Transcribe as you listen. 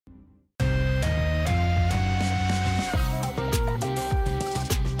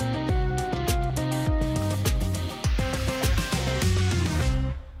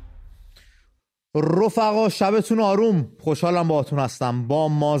رفقا شبتون آروم، خوشحالم باهاتون هستم. با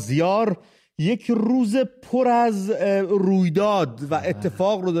مازیار یک روز پر از رویداد و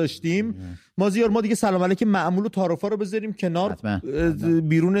اتفاق رو داشتیم. مازیار، ما دیگه سلام علیک معمول و تعارفا رو بذاریم کنار.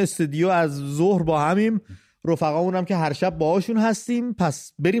 بیرون استودیو از ظهر با همیم، رفقامون هم که هر شب باهاشون هستیم.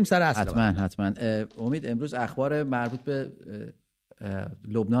 پس بریم سر اصل. حتما. امید، امروز اخبار مربوط به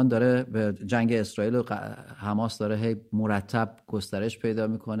لبنان داره، به جنگ اسرائیل و حماس داره هی مرتب گسترش پیدا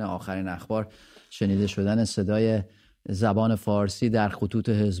میکنه. آخرین اخبار شنیده شدن صدای زبان فارسی در خطوط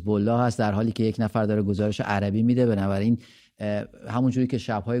حزب الله هست، در حالی که یک نفر داره گزارش عربی میده. بنابراین همونجوری که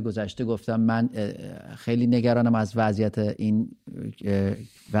شب‌های گذشته گفتم، من خیلی نگرانم از وضعیتی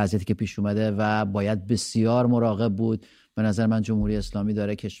که پیش اومده و باید بسیار مراقب بود. به نظر من جمهوری اسلامی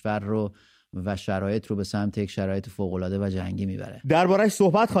داره کشور رو و شرایط رو به سمت یک شرایط فوق‌العاده و جنگی میبره. درباره‌اش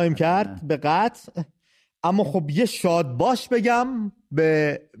صحبت خواهیم کرد به قطع. اما خب یه شاد باش بگم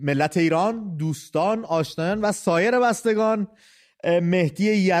به ملت ایران، دوستان، آشنایان و سایر بستگان.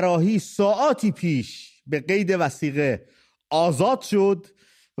 مهدی یراحی ساعاتی پیش به قید وثیقه آزاد شد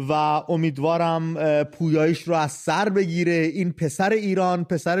و امیدوارم پویاییش رو از سر بگیره. این پسر ایران،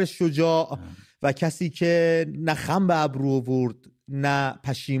 پسر شجاع و کسی که نه خم به ابرو آورد، نه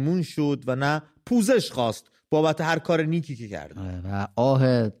پشیمون شد و نه پوزش خواست بابت هر کار نیکی که کرد و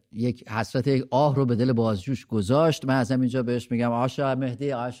حسرت یک آه رو به دل بازجوش گذاشت. من از اینجا بهش میگم آشا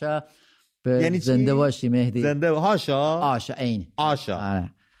مهدی، آشا یعنی زنده باشی مهدی، زنده آشا این آشا.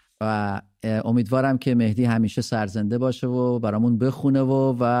 و امیدوارم که مهدی همیشه سرزنده باشه و برامون بخونه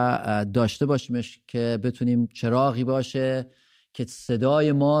و داشته باشیمش که بتونیم چراغی باشه که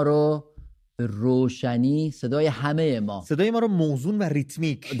صدای ما رو روشنی، صدای همه ما، صدای ما رو موزون و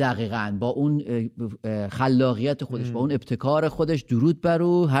ریتمیک، دقیقاً با اون خلاقیت خودش، با اون ابتکار خودش، درود بر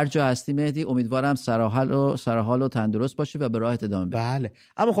او هر جا هستی مهدی. امیدوارم سرحال و تندرست باشی و به راهت ادامه بدی. بله.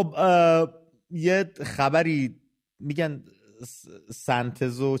 اما خب یه خبری میگن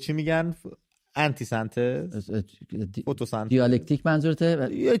سنتزو، چی میگن؟ آنتی سنتز، فوتوسنتز، دیالکتیک منظورته؟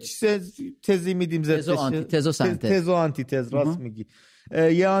 یه تزی میدیم تز و آنتی تز. راست میگی.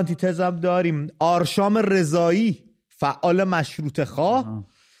 یه آنتی تز هم داریم. آرشام رضایی، فعال مشروطه خواه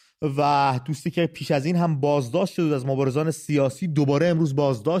و دوستی که پیش از این هم بازداشت شد از مبارزان سیاسی، دوباره امروز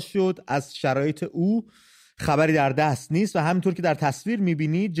بازداشت شد. از شرایط او خبری در دست نیست و همینطور که در تصویر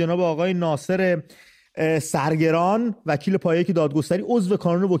میبینید جناب آقای ناصر سرگران، وکیل پایه‌ای دادگستری، عضو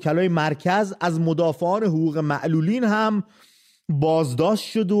کانون وکلای مرکز، از مدافعان حقوق معلولین هم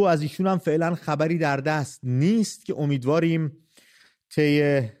بازداشت شد و از ایشون هم فعلا خبری در دست نیست که امیدواریم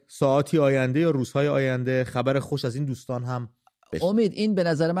طی ساعاتی آینده یا روزهای آینده خبر خوش از این دوستان هم بشه. امید، این به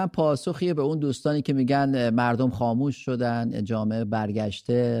نظر من پاسخیه به اون دوستانی که میگن مردم خاموش شدن، جامعه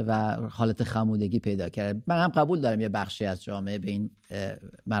برگشته و حالت خمودگی پیدا کرده. من هم قبول دارم یه بخشی از جامعه به این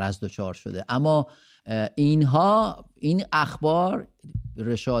مرض دچار شده، اما این اخبار،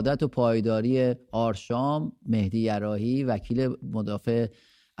 رشادت و پایداری آرشام، مهدی یراحی، وکیل مدافع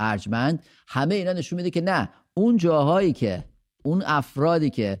ارجمند، همه اینا نشون میده که نه، اون جاهایی که اون افرادی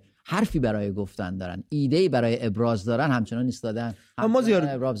که حرفی برای گفتن دارن، ایده‌ای برای ابراز دارن، همچنان ایستادن، همچنان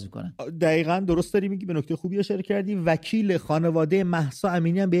ابراز میکنن. دقیقاً درست داری میگی، به نکته خوبی اشاره کردی. وکیل خانواده مهسا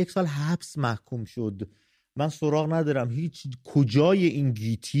امینی هم به 1 سال حبس محکوم شد. من سراغ ندارم هیچ کجای این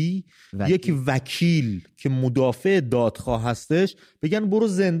گیتی یک وکیل که مدافع دادخواه هستش بگن برو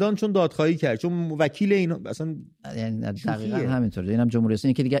زندان چون دادخواهی کرد، چون وکیل اینا اصلا. یعنی دقیقاً همینطوره. اینم جمهوری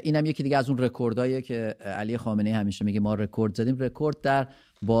اسلامی، اینم یکی دیگه از اون رکورداییه که علی خامنه همیشه میگه ما رکورد زدیم. رکورد در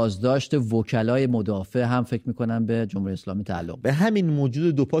بازداشت وکلای مدافع هم فکر میکنم به جمهوری اسلامی تعلق. به همین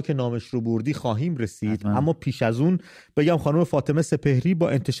موجود دوپا که نامش رو بردی خواهیم رسید. اما پیش از اون بگم خانم فاطمه سپهری با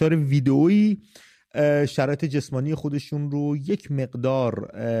انتشار ویدئویی شرایط جسمانی خودشون رو یک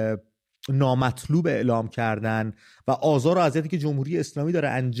مقدار نامطلوب اعلام کردن و آزار و اذیتی که جمهوری اسلامی داره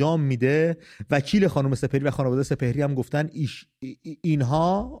انجام میده. وکیل خانم سپهری و خانواده سپهری هم گفتن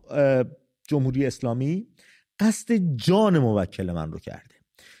اینها، جمهوری اسلامی، قصد جان موکل من رو کرده.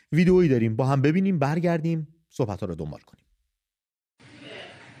 ویدئویی داریم، با هم ببینیم، برگردیم صحبت ها رو دنبال کنیم.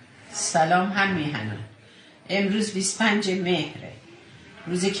 سلام هم میهنم. امروز 25 مهره،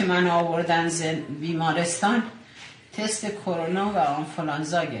 روزی که من آوردن بیمارستان تست کرونا و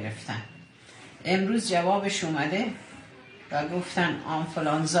آنفولانزا گرفتن. امروز جوابش اومده و گفتن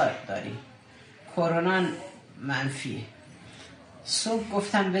آنفولانزا داری، کرونا منفیه. صبح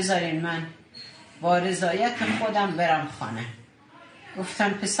گفتم بذارین من با رضایت خودم برم خانه. گفتم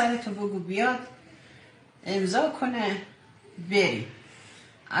پسرتو بگو بیاد امضا کنه بریم.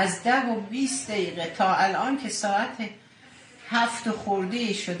 از 10 و 20 دقیقه تا الان که ساعت 7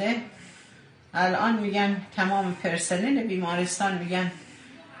 خورده شده، الان میگن تمام پرسنل بیمارستان میگن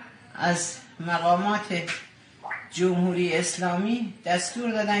از مقامات جمهوری اسلامی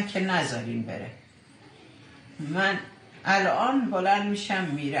دستور دادن که نذارین بره. من الان بلند میشم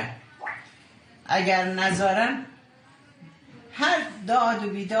میرم. اگر نذارن هر داد و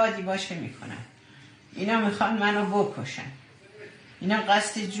بیدادی باشه میکنن. اینا میخوان منو بکشن. اینا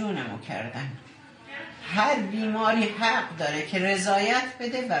قصد جونمو کردن. هر بیماری حق داره که رضایت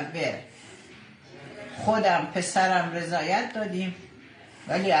بده و بره. خودم پسرم رضایت دادیم،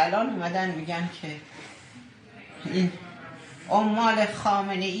 ولی الان اومدن میگن که این عمال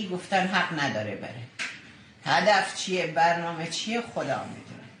خامنه ای گفتن حق نداره بره. هدف چیه، برنامه چیه، خدا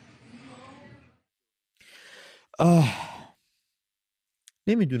میدونه.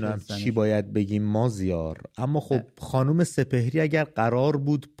 نمیدونم چی باید بگیم مازیار، اما خب خانم سپهری اگر قرار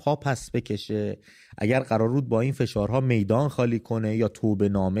بود پا پس بکشه، اگر قرار بود با این فشارها میدان خالی کنه یا توبه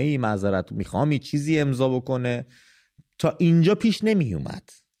نامه‌ای معذرت میخوام چیزی امضا بکنه، تا اینجا پیش نمی اومد.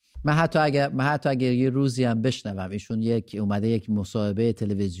 من حتی اگر یه روزی هم بشنوم ایشون اومده یک مصاحبه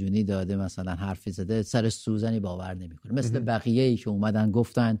تلویزیونی داده، مثلا حرفی زده، سر سوزنی باور نمیکنه. مثل بقیه‌ای که اومدن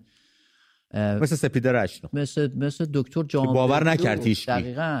گفتن، مثل سپیده رشنو، مثل دکتر جان باور نکرد هیچ.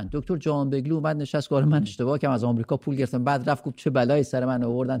 دقیقاً دکتر جان بگلو اومد نشست گفت من اشتباه کردم، از آمریکا پول گرفتم، بعد رفت گفت چه بلایی سر من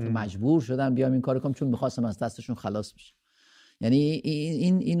آوردن که مجبور شدم بیام این کارو کنم چون می‌خواستم از دستشون خلاص بشم. یعنی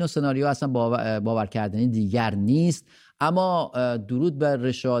این سناریو اصلا باور کردنی دیگر نیست. اما درود بر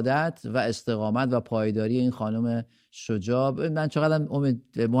رشادت و استقامت و پایداری این خانم شجاع. من چقدر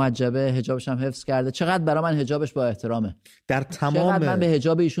امید محجبه، حجابش هم حفظ کرده، چقدر برای من حجابش با احترامه. در تمام چقدر من به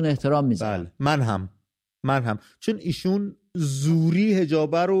حجاب ایشون احترام میذارم. بله. من هم چون ایشون زوری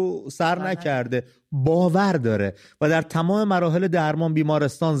حجابه رو سر نکرده، باور داره و در تمام مراحل درمان،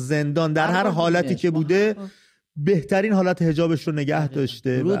 بیمارستان، زندان، در هر حالتی که بوده بهترین حالت حجابش رو نگه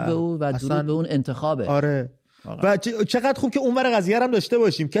داشته. درود به او و درود به اون انتخابه. آره. و چقدر خوب که اونور قضیه هم داشته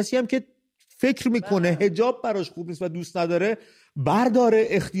باشیم. کسی هم که فکر میکنه حجاب براش خوب نیست و دوست نداره، برداره،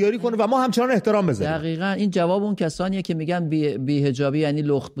 اختیاری کنه و ما همچنان احترام بذاریم. دقیقاً این جواب اون کسانیه که میگن بی حجابی یعنی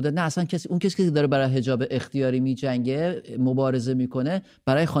لخت بوده. نه، اصلا اون کسی که داره برای حجاب اختیاری میجنگه، مبارزه میکنه،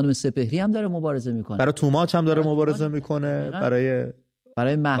 برای خانم سپهری هم داره مبارزه میکنه، برای توماچ هم داره مبارزه میکنه، برای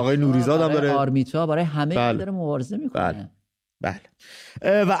آقای نوریزاد هم داره، آرمیتا، برای همه داره مبارزه میکنه. بله.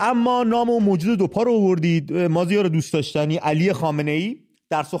 و اما نام اون موجود دو پا رو آوردید، مازیار دوست داشتنی علی خامنه ای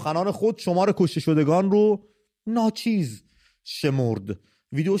در سخنان خود شمار کشته شدگان رو ناچیز شمرد.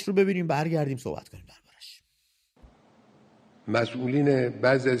 ویدیوش رو ببینیم برگردیم صحبت کنیم دربارش. مسئولین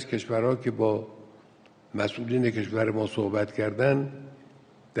بعضی از کشورها که با مسئولین کشور ما صحبت کردن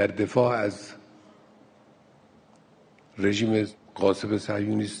در دفاع از رژیم غاصب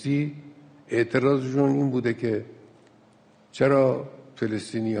صهیونیستی، اعتراضشون این بوده که چرا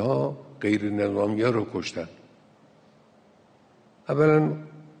فلسطینی ها غیر نظامی ها رو کشتن. اولا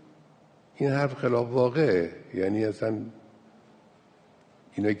این حرف خلاف واقعه، یعنی اصلا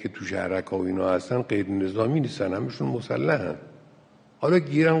اینا که تو شهرک ها و اینا هستن غیر نظامی نیستن، همشون مسلحن. حالا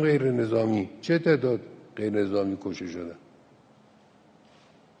گیرم غیر نظامی، چه تعداد غیر نظامی کشته شدن؟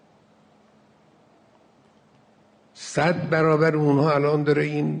 100 برابر اونها الان داره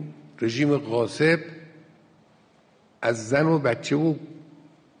این رژیم غاصب از زن و بچه و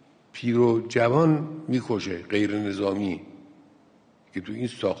پیر و جوان میکشه، غیر نظامی که تو این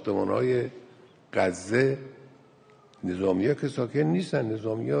ساختمان‌های غزه. نظامی ها که ساکن نیستن،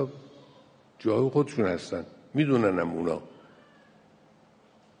 نظامی ها جای خودشون هستن، میدونن هم اونا.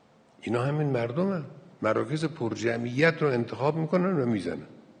 اینا همین مردم هم مراکز پرجمعیت رو انتخاب میکنن و میزنن.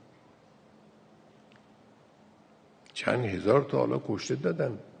 چند هزار تا حالا کشته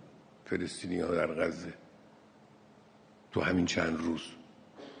دادن فلسطینی ها در غزه تو همین چند روز.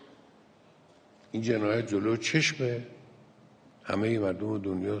 این جنایت جلو چشم همه مردم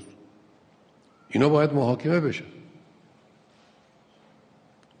دنیاست. اینا باید محاکمه بشن.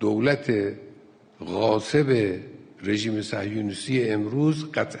 دولت غاصب رژیم صهیونیستی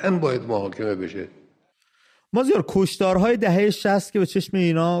امروز قطعاً باید محاکمه بشه. مازیار، کشتارهای دهه 60 که به چشم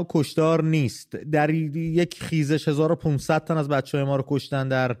اینا کشتار نیست، در یک خیزش 1500 تن از بچه‌های ما رو کشتن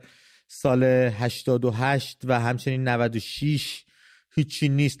در سال 88 و همچنین 96 هیچی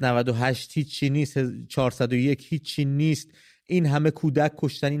نیست، 98 هیچی نیست، 401 هیچی نیست. این همه کودک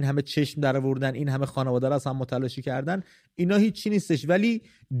کشتن، این همه چشم در آوردن، این همه خانواده را از هم متلاشی کردن، اینا هیچی نیستش. ولی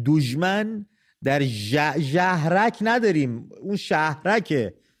دشمن در شهرک نداریم، اون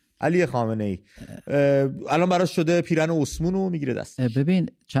شهرکه علی خامنه ای الان براش شده پیرن اسمون رو میگیره دستش. ببین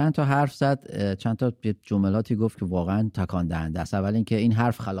چند تا حرف زد، چند تا جملاتی گفت که واقعا تکان دهنده است. اول اینکه این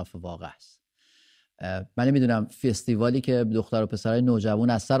حرف خلاف واقع است. من نمیدونم فستیوالی که دختر و پسرای نوجوان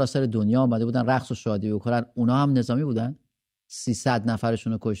از سراسر دنیا آمده بودن رقص و شادی بکنن، اونا هم نظامی بودن؟ 300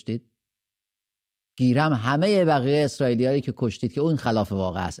 نفرشون رو کشتید. گیرم همه بقیه اسرائیلیایی که کشتید که اون خلاف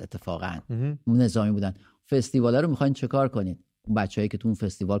واقع است، اتفاقا نظامی بودن. فستیوالا رو میخواین چه کار کنید؟ اون بچه‌هایی که تو اون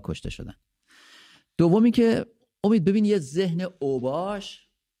فستیوال کشته شدن. دومی که امید ببین یه ذهن اوباش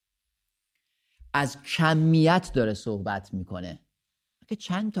از کمیت داره صحبت میکنه که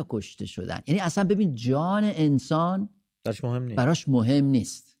چند تا کشته شدن، یعنی اصلا ببین جان انسان براش مهم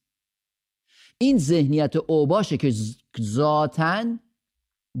نیست. این ذهنیت اوباشه که ذاتاً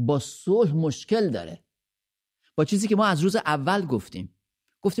با صلح مشکل داره، با چیزی که ما از روز اول گفتیم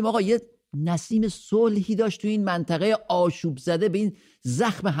آقا یه نسیم صلحی داشت تو این منطقه آشوب زده به این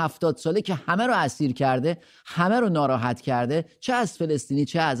زخم 70 ساله که همه رو اسیر کرده، همه رو ناراحت کرده، چه از فلسطینی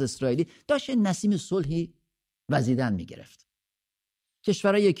چه از اسرائیلی، داشت نسیم صلحی وزیدن میگرفت.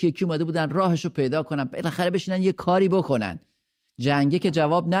 کشورها یکی یکی اومده بودن راهشو پیدا کنن، بالاخره بشینن یه کاری بکنن. جنگه که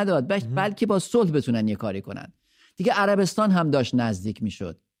جواب نداد، بلکه با صلح بتونن یه کاری کنن. دیگه عربستان هم داشت نزدیک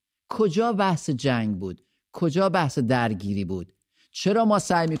میشد. کجا بحث جنگ بود؟ کجا بحث درگیری بود؟ چرا ما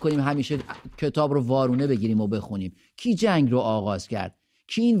سعی میکنیم همیشه کتاب رو وارونه بگیریم و بخونیم؟ کی جنگ رو آغاز کرد؟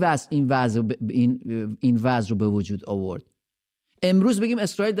 کی این وضع رو به وجود آورد؟ امروز بگیم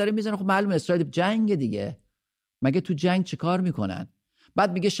اسرائیل داره میزنه، خب معلومه اسرائیل جنگ دیگه. مگه تو جنگ چه کار میکنن؟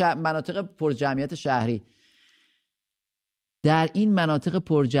 بعد میگه مناطق پرجمعیت شهری. در این مناطق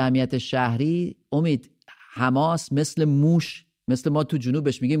پرجمعیت شهری امید، حماس مثل موش، مثل ما تو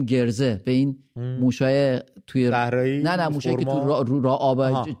جنوبش میگیم گرزه، به این موشای توی نه موشایی که تو رو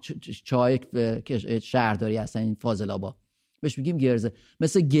آب چای شهرداری هستن، این فاضلابا، بهش میگیم گرزه.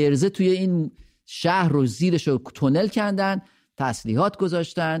 مثل گرزه توی این شهر رو زیرش رو تونل کندن، تسلیحات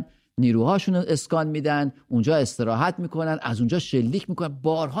گذاشتن، نیروهاشون رو اسکان میدن، اونجا استراحت میکنن، از اونجا شلیک میکنن.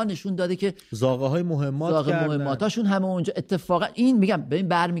 بارها نشون داده که زاغه های مهماتاشون همه اونجا. اتفاقا این میگم ببین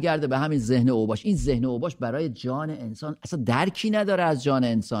برمیگرده به همین ذهن اوباش. این ذهن اوباش برای جان انسان اصلا درکی نداره از جان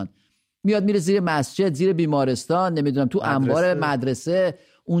انسان. میاد میره زیر مسجد، زیر بیمارستان، نمیدونم تو انبار مدرسه،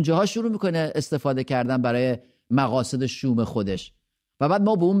 اونجاها شروع میکنه استفاده کردن برای مقاصد شوم خودش. و بعد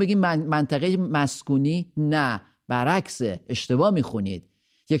ما به اون بگیم منطقه مسکونی؟ نه، برعکسه، اشتباه میخونید.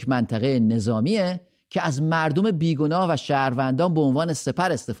 یک منطقه نظامیه که از مردم بیگناه و شهروندان به عنوان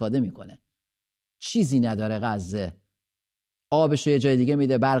سپر استفاده میکنه. چیزی نداره غزه. آبش رو یه جای دیگه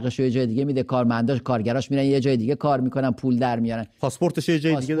میده، برقش رو یه جای دیگه میده، کارگراش میرن یه جای دیگه کار میکنن، پول در میارن، پاسپورتش یه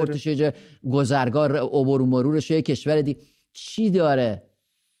جای دیگه داره، گذرگاه عبور و مرورش یه کشور دیگه. چی داره؟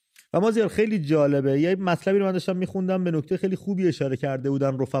 و مازیار خیلی جالبه، یه مطلبی رو من داشتم میخوندم، به نکته خیلی خوبی اشاره کرده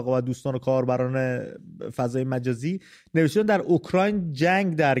بودن رفقا و دوستان و کاربران فضای مجازی. نوشتن در اوکراین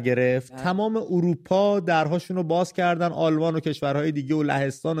جنگ در گرفت، تمام اروپا درهاشون رو باز کردن، آلمان و کشورهای دیگه و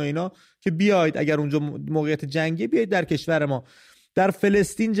لهستان و اینا، که بیاید اگر اونجا موقعیت جنگی بیاید در کشور ما. در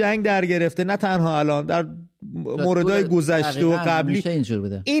فلسطین جنگ در گرفته، نه تنها الان، در موردهای گذشته و قبلی.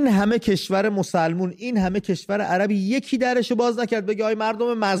 این همه کشور مسلمون، این همه کشور عربی، یکی درشو باز نکرد بگه آی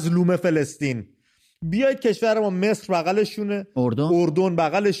مردم مظلوم فلسطین بیاید کشور ما. مصر بغلشونه، اردن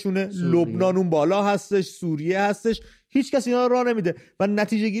بغلشونه، لبنان اون بالا هستش، سوریه هستش، هیچ کس اینا رو راه نمیده. و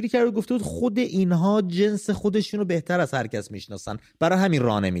نتیجه گیری کرد و گفته بود خود اینها جنس خودشونو بهتر از هر کس میشناسن، برای همین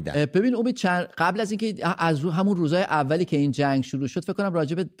راه نمیدن. ببین امید، قبل از اینکه از همون روزهای اولی که این جنگ شروع شد، فکر کنم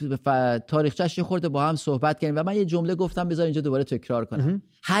راجع به تاریخچه‌اش خورده با هم صحبت کردیم و من یه جمله گفتم، بذار اینجا دوباره تکرار کنم.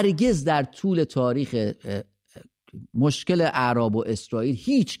 هرگز در طول تاریخ مشکل اعراب و اسرائیل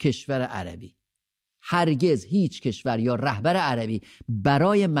هیچ کشور عربی، هرگز هیچ کشور یا رهبر عربی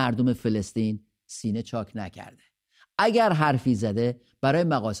برای مردم فلسطین سینه چاک نکرده. اگر حرفی زده برای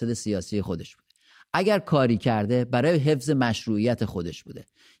مقاصد سیاسی خودش بوده، اگر کاری کرده برای حفظ مشروعیت خودش بوده.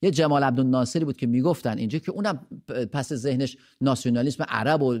 یه جمال عبدالناصری بود که میگفتن اینجا که اونم پس ذهنش ناسیونالیسم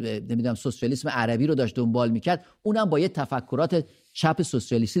عرب و نمیدونم سوسیالیسم عربی رو داشت دنبال میکرد، اونم با یه تفکرات چپ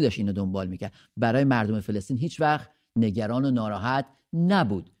سوسیالیستی داشت اینو دنبال میکرد. برای مردم فلسطین هیچ وقت نگران و ناراحت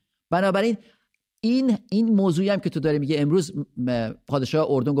نبود. بنابراین این موضوعی هم که تو داری میگه، امروز پادشاه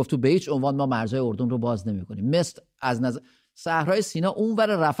اردن گفت تو به هیچ عنوان ما مرزهای اردن رو باز نمی‌کنیم. مثل از نظر صحرای سینا اونور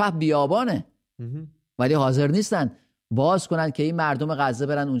رفح بیابانه، ولی حاضر نیستن باز کنن که این مردم غزه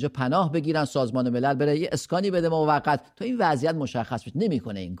برن اونجا پناه بگیرن، سازمان ملل بره یه اسکانی بده موقت تا این وضعیت مشخص بشه.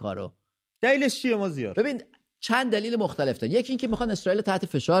 نمیکنه این کارو. دلیلش چیه مازیار؟ ببین چند دلیل مختلف داره. یکی این که میخوان اسرائیل تحت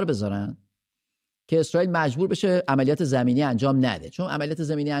فشار بذارن که اسرائیل مجبور بشه عملیات زمینی انجام نده، چون عملیات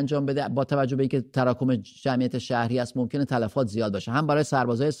زمینی انجام بده با توجه به اینکه تراکم جمعیت شهری است ممکنه تلفات زیاد باشه، هم برای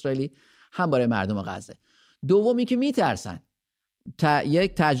سربازای اسرائیلی هم برای مردم غزه. دومی که میترسن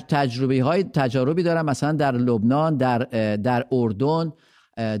یک تجاربی دارن، مثلا در لبنان، در اردن،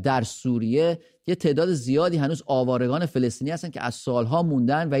 در سوریه یه تعداد زیادی هنوز آوارگان فلسطینی هستن که از سالها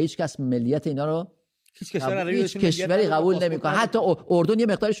موندن و هیچ کس ملیت اینا رو هیچ کشوری قبول نمیکنه. حتی اردن یه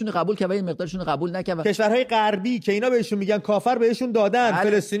مقدارشون قبول کرد و این مقدارشون قبول نکرد. کشورهای غربی که اینا بهشون میگن کافر بهشون دادن.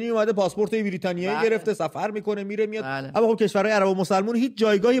 فلسطینی اومده پاسپورت بریتانیایی گرفته، سفر میکنه میره میاد. اما خب کشورهای عرب و مسلمان هیچ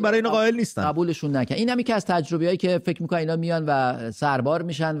جایگاهی برای اینا قائل نیستن، قبولشون نکردن. این همی که از تجربیایی که فکر میکنن اینا میان و سربار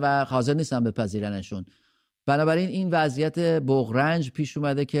میشن و حاضر نیستن بپذیرنشون. بنابراین این وضعیت بغرنج پیش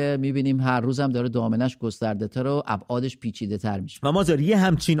اومده که میبینیم هر روز هم داره دامنش گسترده تر و ابعادش پیچیده تر میشه. و مازیار یه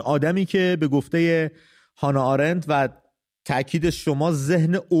همچین آدمی که به گفته هانا آرنت و تأکید شما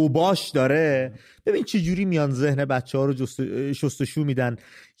ذهن اوباش داره، ببین چه جوری میان ذهن بچه‌ها رو شستشو میدن.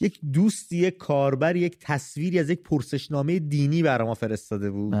 یک دوستی، یک کاربر، یک تصویری از یک پرسشنامه دینی برای ما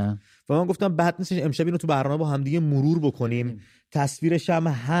فرستاده بود و من گفتم بد نیستش امشب اینو تو برنامه با هم دیگه مرور بکنیم. تصویرش هم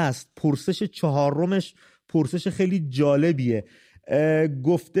هست. پرسش 4مش پرسش خیلی جالبیه.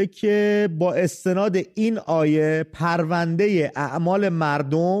 گفته که با استناد این آیه پرونده اعمال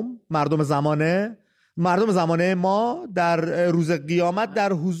مردم زمانه ما در روز قیامت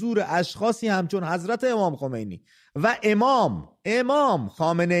در حضور اشخاصی همچون حضرت امام خمینی و امام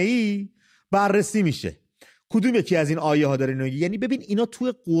خامنه ای بررسی میشه. کدوم یکی از این آیه ها داره اینو؟ یعنی ببین اینا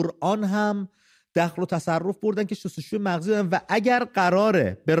توی قرآن هم دخل و تصرف بردن که شستشوی مغزی دارن و اگر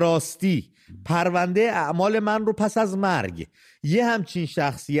قراره به راستی پرونده اعمال من رو پس از مرگ یه همچین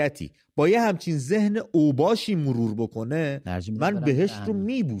شخصیتی با یه همچین ذهن اوباشی مرور بکنه، من بهشت رو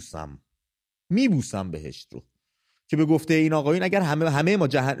میبوسم بهشت رو. که به گفته این آقایون اگر همه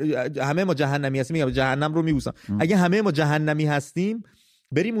ما جهنمی هستیم، میگم جهنم رو میبوسم. اگه همه ما جهنمی هستیم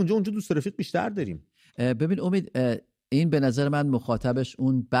بریم اونجا دوست رفیق بیشتر داریم. ببین امید، این به نظر من مخاطبش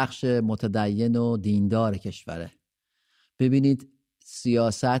اون بخش متدین و دیندار کشوره. ببینید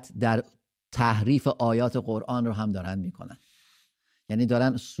سیاست در تحریف آیات قرآن رو هم دارن میکنن. یعنی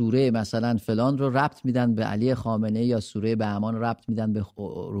دارن سوره مثلا فلان رو ربط میدن به علی خامنه یا سوره بهمان رو ربط میدن به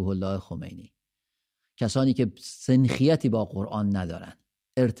روح الله خمینی. کسانی که سنخیتی با قرآن ندارن،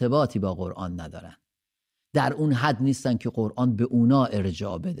 ارتباطی با قرآن ندارن، در اون حد نیستن که قرآن به اونا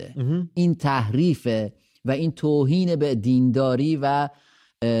ارجاع بده. این تحریفه و این توهین به دینداری و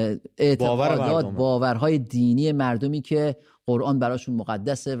اعتقادات باورهای دینی مردمی که قرآن براشون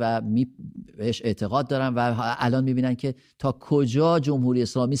مقدسه و بهش اعتقاد دارن و الان میبینن که تا کجا جمهوری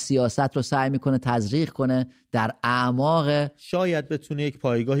اسلامی سیاست رو سعی میکنه تزریق کنه در اعماق. شاید بتونه یک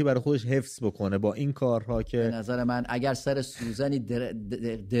پایگاهی برای خودش حفظ بکنه با این کارها که به نظر من اگر سر سوزنی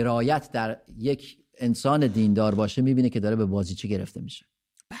درایت در یک انسان دیندار باشه میبینه که داره به بازیچه گرفته میشه.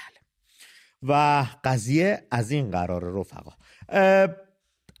 بله. و قضیه از این قراره رفقا.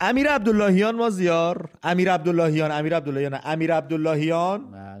 امیر عبداللهیان مازیار، امیر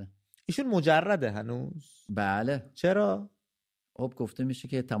عبداللهیان بله. ایشون مجرده هنوز؟ بله. چرا؟ خب گفته میشه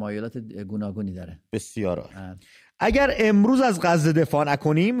که تمایلات گوناگونی داره. بسیار عالی. اگر امروز از غزه دفاع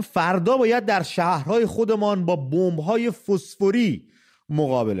نکنیم فردا باید در شهرهای خودمان با بمب‌های فسفوری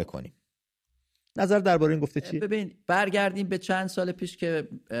مقابله کنیم. نظر درباره این گفته چیه؟ ببین برگردیم به چند سال پیش که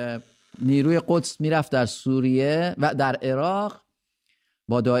نیروی قدس میرفت در سوریه و در عراق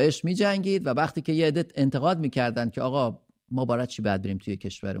با داعش میجنگید و وقتی که یه عده انتقاد میکردن که آقا ما باید چی بعد بریم توی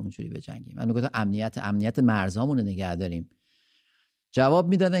کشور اونجوری بجنگیم، من میگفتم امنیت مرزامون رو نگه داریم. جواب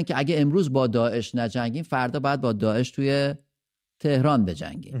میدادن که اگه امروز با داعش نجنگیم فردا باید با داعش توی تهران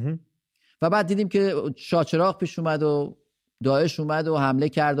بجنگیم. و بعد دیدیم که شاچراغ پیش اومد و داعش اومد و حمله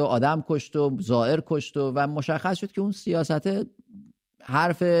کرد و آدم کشت و زائر کشت و مشخص شد که اون سیاست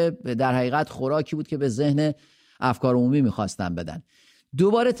حرف در حقیقت خوراکی بود که به ذهن افکار عمومی میخواستن بدن.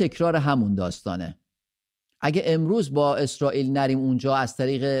 دوباره تکرار همون داستانه. اگه امروز با اسرائیل نریم اونجا از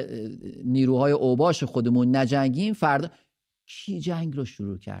طریق نیروهای اوباش خودمون نجنگیم فردا کی جنگ رو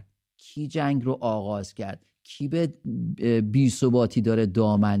شروع کرد؟ کی جنگ رو آغاز کرد؟ کی به بی‌ثباتی داره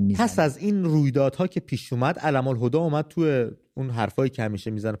دامن میزنه؟ پس از این رویدادها که پیش اومد علم الهدی اومد تو اون حرفایی که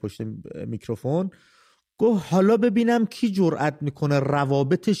همیشه میزنه پشت میکروفون گفت حالا ببینم کی جرأت میکنه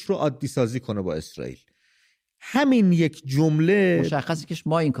روابطش رو عادی سازی کنه با اسرائیل. همین یک جمله مشخصی که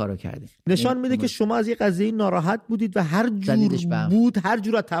ما این کارو کردیم نشان میده که شما از یه قضیه ناراحت بودید و هر جور بود هر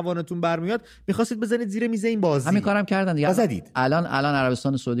جور از توانتون برمیاد میخواستید بزنید زیر میز این بازی. همین کارم کردن دیگه. الان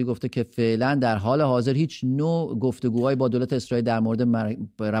عربستان سعودی گفته که فعلا در حال حاضر هیچ نوع گفتگوهایی با دولت اسرائیل در مورد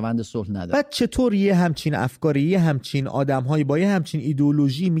روند صلح نداره. بعد چطور یه همچین افکاری، یه همچین آدم‌هایی با یه همچین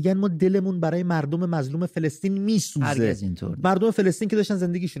ایدئولوژی میگن ما دلمون برای مردم مظلوم فلسطین میسوزه؟ هرگز اینطور. مردم فلسطین که داشتن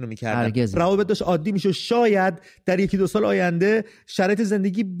زندگیشون رو میکردن، روابط داشت عادی میشه، شاید در یکی دو سال آینده شرایط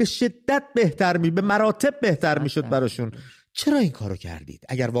زندگی به شدت بهتر به مراتب بهتر میشد براشون. چرا این کارو کردید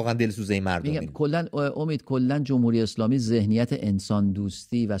اگر واقعا دلسوزه مردم؟ کلا امید کلا جمهوری اسلامی ذهنیت انسان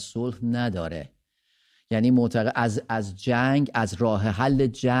دوستی و صلح نداره. یعنی معتقد از جنگ، از راه حل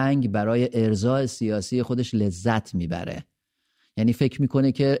جنگ برای ارضاء سیاسی خودش لذت میبره. یعنی فکر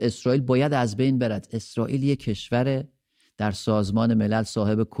میکنه که اسرائیل باید از بین برد. اسرائیل یک کشور در سازمان ملل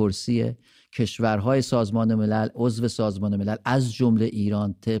صاحب کرسیه. کشورهای سازمان ملل، عضو سازمان ملل از جمله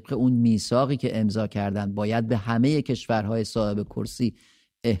ایران، طبق اون میثاقی که امضا کردن باید به همه کشورهای صاحب کرسی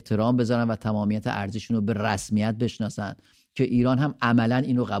احترام بذارن و تمامیت ارزششون رو به رسمیت بشناسن که ایران هم عملا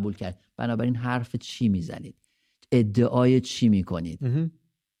این رو قبول کرد. بنابراین حرف چی میزنید؟ ادعای چی میکنید؟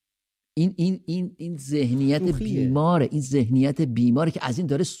 این ذهنیت بیماره. این ذهنیت بیماره که از این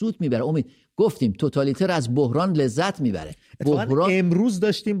داره سود میبره. امید، گفتیم توتالیتر از بحران لذت میبره. امروز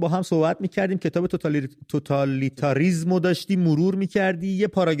داشتیم با هم صحبت میکردیم، کتاب توتالیتاریسم رو داشتیم مرور میکردی، یه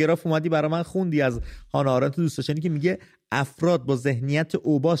پاراگراف اومدی برای من خوندی از هانا آرنت دوست داشتنی که میگه افراد با ذهنیت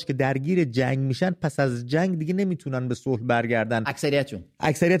اوباش که درگیر جنگ میشن پس از جنگ دیگه نمیتونن به صلح برگردن.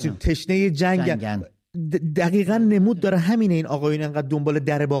 اکثریتشون تشنه جنگن. دقیقاً نمود داره همینه. این آقایون انقدر دنبال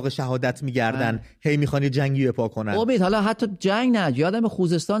در باغ شهادت میگردن، هی میخوان یه جنگی بپا کنن. امید، حالا حتی جنگ نه، یادم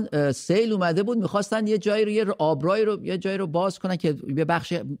خوزستان سیل اومده بود، میخواستن یه جایی رو، یه آبرای رو، یه جایی رو باز کنن که یه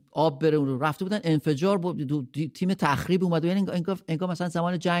بخش آب بره، رفته بودن انفجار بود، تیم تخریب اومد. یعنی انگار مثلا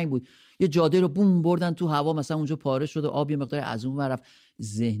زمان جنگ بود، یه جاده رو بوم بردن تو هوا، مثلا اونجا پاره شد و آب یه مقدار از اون ور رفت.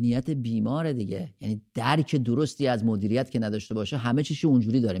 ذهنیت بیماره دیگه. یعنی درک درستی از مدیریت که نداشته باشه همه چیزو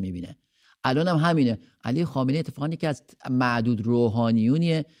اونجوری داره میبینه. الان هم همینه. علی خامنه اتفاقاً یکی از معدود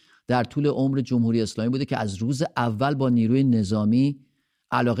روحانیونیه در طول عمر جمهوری اسلامی بوده که از روز اول با نیروی نظامی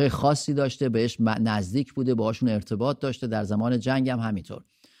علاقه خاصی داشته، بهش نزدیک بوده، باهاشون ارتباط داشته، در زمان جنگ هم همینطور.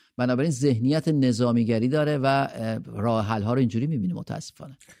 بنابراین ذهنیت نظامیگری داره و راه حل ها رو اینجوری میبینه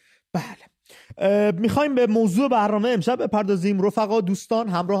متاسفانه. بله، میخوایم به موضوع برنامه امشب بپردازیم. رفقا، دوستان،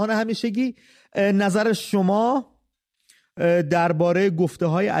 همراهان همیشگی، نظر شما درباره گفته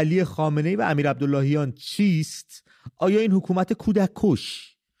های علی خامنه و امیر عبداللهیان چیست؟ آیا این حکومت کودک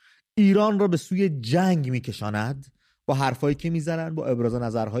کش ایران را به سوی جنگ میکشاند با حرفایی که میزنن، با ابراز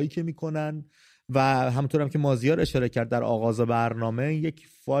نظرهایی که میکنن؟ و همونطور هم که مازیار اشاره کرد در آغاز برنامه، یک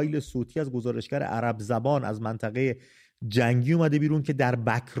فایل صوتی از گزارشگر عرب زبان از منطقه جنگی اومده بیرون که در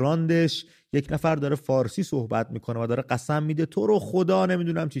بک‌گراندش یک نفر داره فارسی صحبت میکنه و داره قسم میده تو رو خدا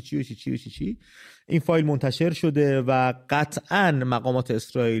نمیدونم چی. این فایل منتشر شده و قطعاً مقامات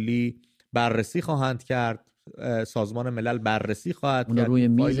اسرائیلی بررسی خواهند کرد، سازمان ملل بررسی خواهد کرد، روی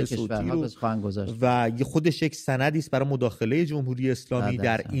میز کشورها خواهند گذاشت و خودش یک سندی است برای مداخله جمهوری اسلامی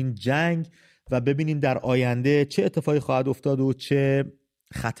در این جنگ و ببینیم در آینده چه اتفاقی خواهد افتاد و چه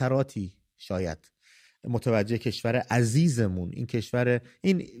خطراتی شاید متوجه کشور عزیزمون، این کشور،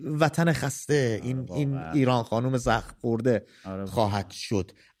 این وطن خسته، این ایران خانم زخم خورده خواهد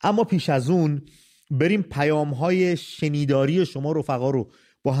شد. اما پیش از اون بریم پیام‌های شنیداری شما رفقا رو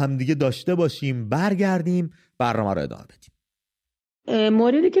با همدیگه داشته باشیم، برگردیم برنامه رو ادامه بدیم.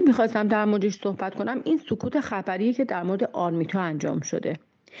 موردی که میخواستم در موردش صحبت کنم این سکوت خبری که در مورد آرمیتا انجام شده.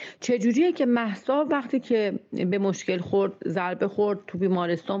 چجوریه که مهسا وقتی که به مشکل خورد، ضربه خورد، تو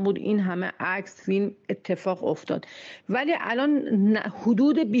بیمارستان بود، این همه عکس فیلم اتفاق افتاد، ولی الان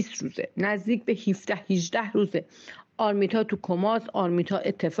حدود 20 روزه، نزدیک به 17-18 روزه آرمیتا تو کماس، آرمیتا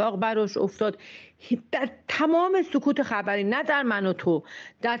اتفاق براش افتاد. در تمام سکوت خبری، نه در من و تو،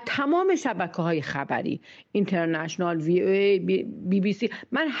 در تمام شبکه‌های خبری، اینترنشنال، BBC،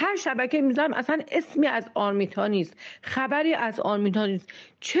 من هر شبکه میذارم اصلا اسمی از آرمیتا نیست، خبری از آرمیتا نیست.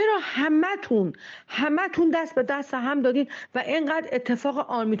 چرا همتون دست به دست هم دادین و اینقدر اتفاق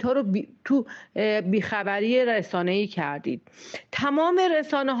آرمیتا رو تو بیخبری رسانه‌ای کردید؟ تمام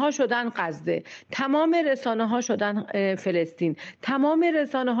رسانه‌ها شدن غزه، تمام رسانه‌ها شدن فلسطین، تمام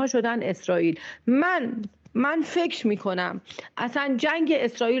رسانه‌ها شدن اسرائیل. من فکر میکنم اصلا جنگ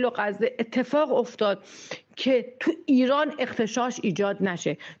اسرائیل و غزه اتفاق افتاد که تو ایران اغتشاش ایجاد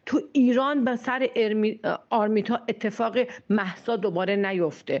نشه، تو ایران به سر آرمیتا اتفاق مهسا دوباره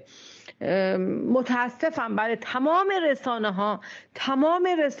نیفته. متاسفم برای تمام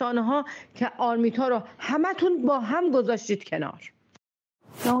رسانه ها که آرمیتا رو همتون با هم گذاشتید کنار.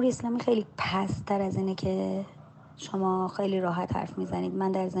 جمهوری اسلامی خیلی پست‌تر از اینه که شما خیلی راحت حرف میزنید.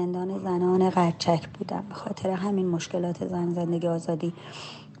 من در زندان زنان قرچک بودم به خاطر همین مشکلات زندگی آزادی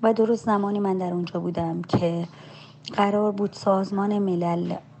و درست زمانی من در اونجا بودم که قرار بود سازمان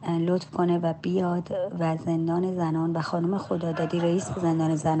ملل لطف کنه و بیاد و زندان زنان و خانم خدادادی رئیس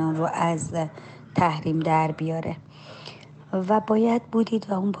زندان زنان رو از تحریم در بیاره و باید بودید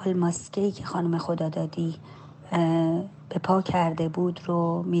و اون بالماسکه‌ای که خانم خدادادی به پا کرده بود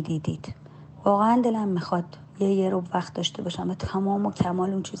رو میدیدید. واقعا دلم میخواد یه رو وقت داشته باشم و تمام و کمال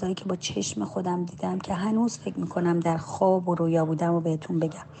اون چیزایی که با چشم خودم دیدم که هنوز فکر میکنم در خواب و رویا بودم و بهتون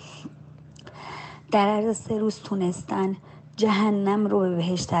بگم. در عرض 3 روز تونستن جهنم رو به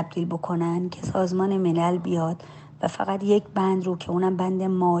بهشت تبدیل بکنن که سازمان ملل بیاد و فقط یک بند رو که اونم بند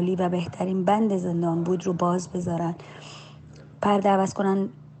مالی و بهترین بند زندان بود رو باز بذارن، پرده عوض کنن،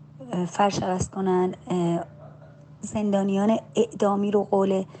 فرش عوض کنن، زندانیان اعدامی رو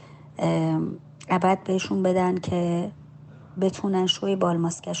قول ابد بهشون بدن که بتونن شوی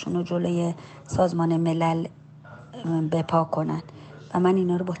بالماسکشون رو جلوی سازمان ملل بپا کنن و من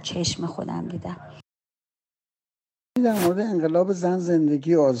اینا رو با چشم خودم دیدم. در مورد انقلاب زن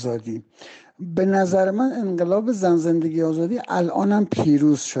زندگی آزادی، به نظر من انقلاب زن زندگی آزادی الانم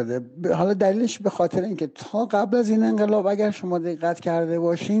پیروز شده. حالا دلیلش به خاطر اینکه تا قبل از این انقلاب اگر شما دقت کرده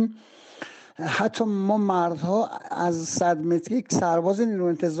باشین، حتی ما مردها از 100 متری یک سرباز نیرو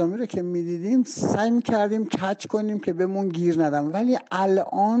انتظامی رو که میدیدیم سعی میکردیم کج کنیم که بهمون گیر ندن، ولی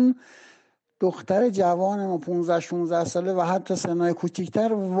الان دختر جوان ما 15-16 ساله و حتی سنای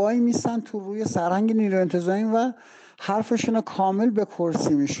کوچیکتر وای میسن تو روی سرهنگ نیرو انتظامی و حرفشون رو کامل به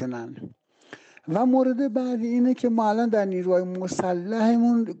کرسی میشونن. و مورد بعدی اینه که ما الان در نیروهای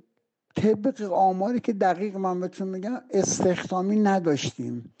مسلحمون طبق آماری که دقیق من بهتون میگم استخدامی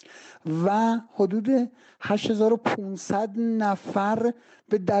نداشتیم و حدود 8500 نفر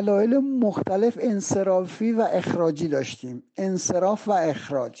به دلایل مختلف انصرافی و اخراجی داشتیم. انصراف و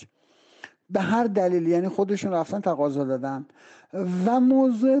اخراج به هر دلیل، یعنی خودشون رفتن تقاضا دادن. و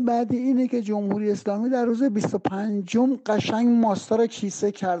موضوع بعدی اینه که جمهوری اسلامی در روز 25 قشنگ ماستا رو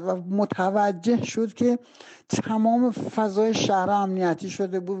کیسه کرد و متوجه شد که تمام فضای شهر امنیتی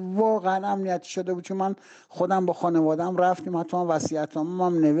شده بود، واقعا امنیتی شده بود. چون من خودم با خانوادم رفتیم، حتی من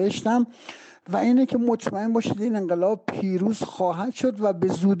وصیت‌نامه‌ام هم نوشتم و اینه که مطمئن باشید این انقلاب پیروز خواهد شد و به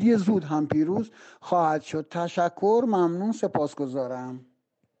زودی زود هم پیروز خواهد شد. تشکر، ممنون، سپاسگزارم.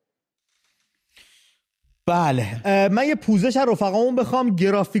 بله، من یه پوزش از رفقامون بخوام.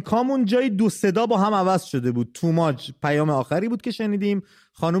 گرافیکامون جای 2 صدا با هم عوض شده بود. توماج پیام آخری بود که شنیدیم،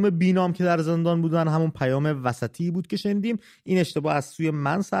 خانم بینام که در زندان بودن همون پیام وسطی بود که شنیدیم. این اشتباه از سوی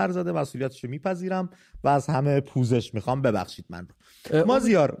من سر زده، مسئولیتشو میپذیرم و از همه پوزش میخوام، ببخشید من رو.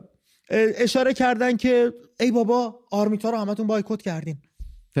 مازیار اشاره کردن که ای بابا آرمیتا رو همتون بایکوت کردین.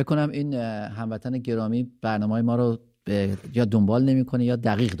 فکر کنم این هموطن گرامی برنامه‌های ما رو یا دنبال نمی‌کنه یا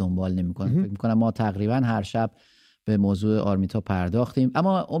دقیق دنبال نمی‌کنه. فکر می‌کنم ما تقریبا هر شب به موضوع آرمیتا پرداختیم،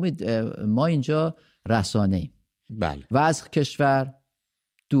 اما امید ما اینجا رسانه‌ایم. بله. و از کشور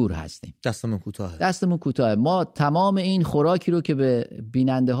دور هستیم. دستمون کوتاه. ما تمام این خوراکی رو که به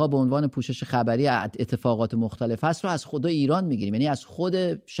بیننده ها به عنوان پوشش خبری اتفاقات مختلف هست رو از خود ایران میگیریم. یعنی از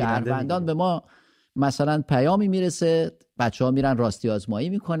خود شهروندان به ما مثلا پیامی میرسه، بچه‌ها میرن راستی آزمایی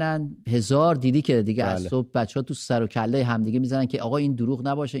میکنن، هزار دیدی که دیگه از صبح بچه‌ها تو سر و کله همدیگه میزنن که آقا این دروغ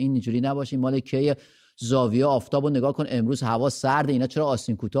نباشه، این اینجوری نباشه، این مال کیه، زاویه آفتابو نگاه کن، امروز هوا سرد، اینا چرا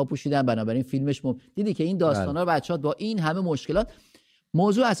آستین کوتاه پوشیدن، بنابراین فیلمش دیدی که این داستانا رو بچه‌ها با این همه مشکلات.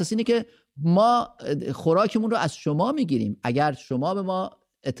 موضوع اساسی اینه که ما خوراکمون رو از شما میگیریم. اگر شما به ما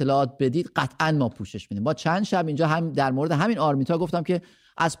اطلاعات بدید قطعا ما پوشش میدیم. ما چند شب اینجا هم در مورد همین آرمیتا گفتم که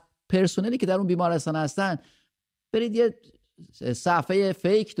از پرسنلی که در اون بیمارستان هستن برید یه صفحه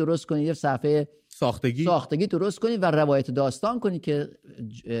فیک درست کنید، یه صفحه ساختگی درست کنید و روایت داستان کنید که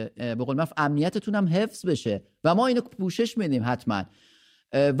به قول معروف امنیتتون هم حفظ بشه و ما اینو پوشش میدیم حتما.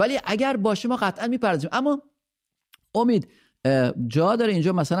 ولی اگر باشه ما قطعا میپردازیم. اما امید جا داره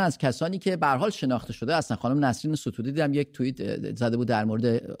اینجا مثلا از کسانی که به هر حال شناخته شده هستن. خانم نسرین ستودی دیدم یک توییت زده بود در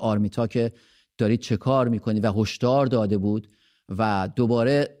مورد آرمیتا که دارید چه کار میکنید و هشدار داده بود و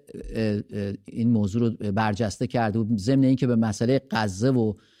دوباره این موضوع رو برجسته کرده بود، ضمن اینکه به مسئله غزه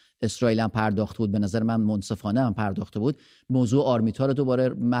و اسرائیل هم پرداخته بود، به نظر من منصفانه هم پرداخته بود، موضوع آرمیتا رو دوباره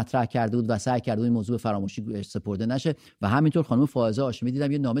مطرح کرده بود و سعی کرده بود این موضوع به فراموشی سپرده نشه. و همینطور خانم فائزه هاشمی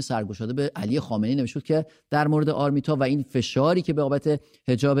دیدم یه نامه سرگشاده به علی خامنه نوشته بود که در مورد آرمیتا و این فشاری که به بابت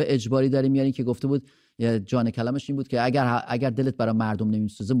حجاب اجباری داره میارین، که گفته بود جان کلامش این بود که اگر دلت برای مردم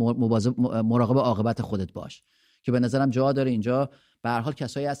نمیسوزه مراقب عاقبت خودت باش. که به نظرم جا داره اینجا به هر حال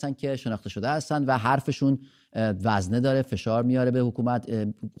کسایی هستن که شناخته شده هستن و حرفشون وزنه داره، فشار میاره به حکومت،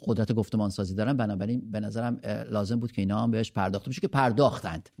 قدرت گفتمان سازی دارن، بنابراین به نظرم لازم بود که اینا هم بهش پرداخته بشه که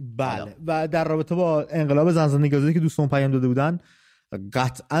پرداختند. بله. و در رابطه با انقلاب زن زندگی آزادی که دوستان پیام داده بودن،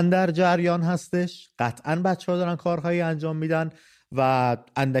 قطعا در جریان هستش، قطعا بچه‌ها دارن کارهایی انجام میدن و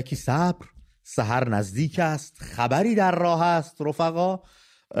اندکی صبر، سحر نزدیک است، خبری در راه است رفقا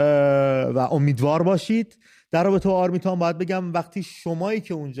و امیدوار باشید. در رابطه با آرمیتا باید بگم وقتی شمایی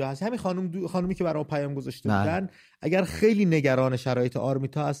که اونجا هست، همین خانومی که برام پیام گذاشته بودن، اگر خیلی نگران شرایط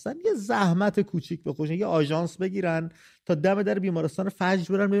آرمیتا هستن یه زحمت کوچیک بکشن، یه آژانس بگیرن تا دم در بیمارستان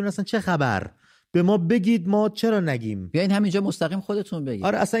فجر برن ببینن اصلا چه خبر، به ما بگید، ما چرا نگیم؟ بیاین همینجا مستقیم خودتون بگید.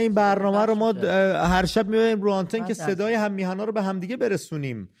 آره اصلا این برنامه رو ما هر شب میایم رو آنتن که صدای هم میهنا رو به همدیگه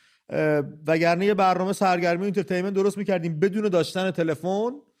برسونیم، وگرنه یه برنامه سرگرمی و اینترتینمنت درست میکردیم بدون داشتن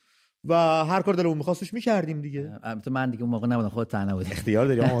تلفن و هر کار دلمون می‌خواستش می‌کردیم دیگه. البته من دیگه اون موقع نبودم، خودت تنها بودی. اختیار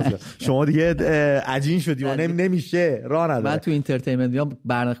داری مازیار. شما دیگه عجین شدی و نمیشه، راه نداره. من تو اینترتینمنت میام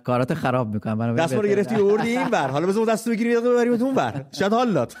برنامه کارات خراب میکنم. دستمون رو گرفتی آوردی این بر، حالا بذار دستو بگیریم یاد ببریم اون بر. شاید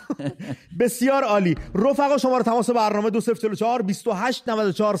حال داد. بسیار عالی. رفقا شماره تماس برنامه 2044 28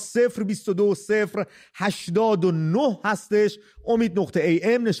 94 022 089 هستش.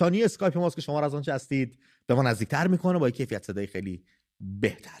 امید.am نشانی اسکایپ ماست که شما را از آنچه هستید به ما نزدیک‌تر میکنه با کیفیت صدای خیلی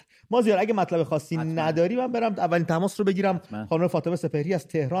بهتر. مازیار اگه مطلب خاصی نداری من برم اولین تماس رو بگیرم. خانم فاطمه سپهری از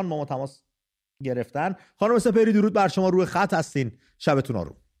تهران ما تماس گرفتن. خانم سپهری درود بر شما، روی خط هستین، شبتون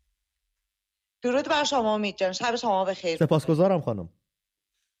آروم. درود بر شما امید جان، شب شما بخیر. سپاسگزارم خانم.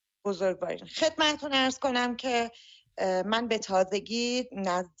 بزرگوارین. خدمتتون عرض کنم که من به تازگی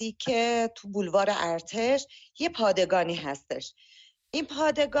نزدیک تو بولوار ارتش یه پادگانی هستش. این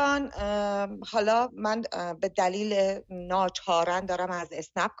پادگان حالا من به دلیل ناچارن دارم از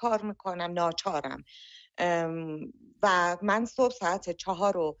اسنپ کار میکنم، ناچارم و من صبح ساعت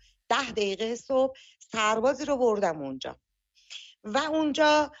 4:10 صبح سربازی رو بردم اونجا و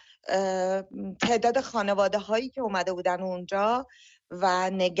اونجا تعداد خانواده هایی که اومده بودن اونجا و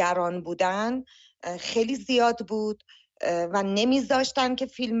نگران بودن خیلی زیاد بود و نمیذاشتن که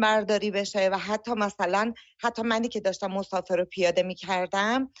فیلم برداری بشه و حتی منی که داشتم مسافر رو پیاده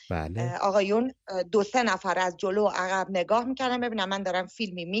میکردم بله. آقایون 2-3 نفر از جلو و عقب نگاه میکردم ببینم من دارم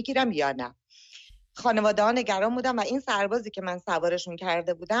فیلمی میگیرم یا نه. خانواده ها نگران بودن و این سربازی که من سوارشون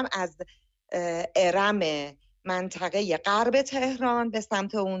کرده بودم از ارم منطقه غرب تهران به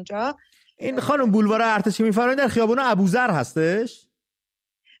سمت اونجا. این خانم بولوار ارتش که میفرمایید در خیابان ابوذر هستش؟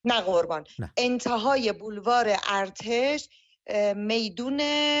 نه قربان، نه. انتهای بولوار ارتش میدون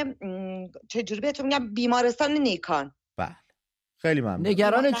چجوری بهتون میگم، بیمارستان نیکان. بله خیلی ممنون.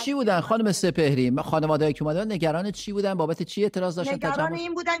 نگران چی بودن خانم سپهری؟ خانواده‌ای که اومدن نگران چی بودن؟ بابت چی اعتراض داشتن؟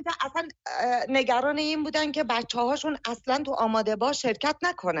 نگران این بودن که بچه‌هاشون اصلا تو آماده باش شرکت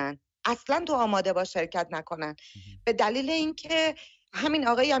نکنن. به دلیل اینکه همین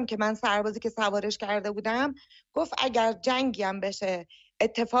آقایی هم که من سربازی که سوارش کرده بودم گفت اگر جنگی هم بشه،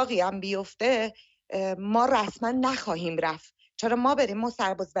 اتفاقی هم بیفته، ما رسما نخواهیم رفت. چرا ما بریم؟ ما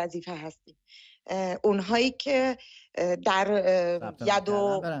سرباز وظیفه هستیم. اونهایی که در ید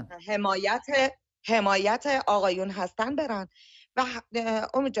و حمایت آقایون هستن برن. و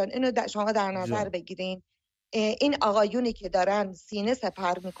امید جان اینو شما در نظر بگیرین، این آقایونی که دارن سینه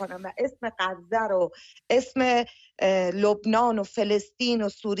سپر میکنن و اسم غزه رو، اسم لبنان و فلسطین و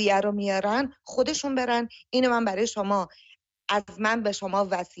سوریه رو میارن، خودشون برن. اینو من برای شما، از من به شما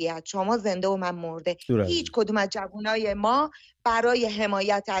وصیت، شما زنده و من مرده. هیچ کدوم از جوانای ما برای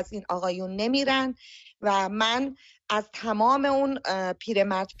حمایت از این آقایون نمیرن و من از تمام اون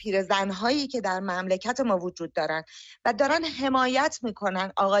پیرمرد پیرزنهایی که در مملکت ما وجود دارن و دارن حمایت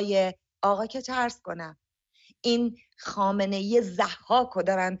میکنن، آقا که چرس کنم، این خامنه ضحاک رو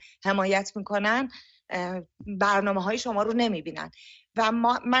دارن حمایت میکنن، برنامه های شما رو نمیبینن. و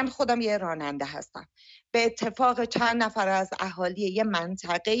من خودم یه راننده هستم. به اتفاق چند نفر از اهالی یه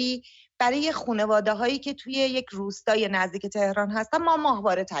منطقه‌ای برای خانواده هایی که توی یک روستای نزدیک تهران هستن ما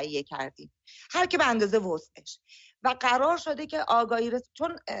ماهواره تهیه کردیم، هر که به اندازه وسعش، و قرار شده که آگاهی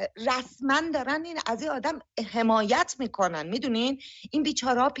چون رسما دارن این از این آدم حمایت میکنن. میدونین این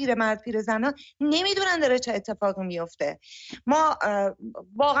بیچاره‌ها، پیرمرد پیرزنا، نمیدونن داره چه اتفاقی میفته. ما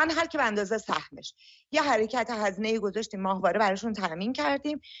واقعا هر که به اندازه سهمش یه حرکت هزینه‌ای گذاشتیم، ماهواره براشون تامین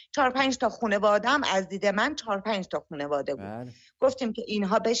کردیم. 4-5 تا خانواده هم از دید من 4-5 تا خانواده بود. گفتیم که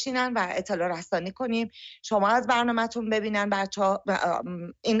اینها بشینن و اطلاع رسانی کنیم، شما از برنامه‌تون ببینن، بچه‌ها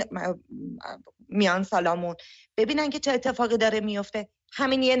این میان سالامون ببینن که چه اتفاقی داره میفته.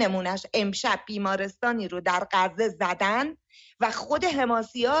 همین یه نمونهش، امشب بیمارستانی رو در غزه زدن و خود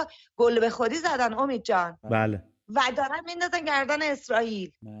حماسی‌ها گل به خودی زدن امید جان. بله. و دارن میندازن گردن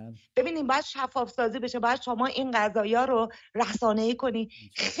اسرائیل. ببینیم باید شفاف سازی بشه، باید شما این قضایا رو رسانه‌ای کنی.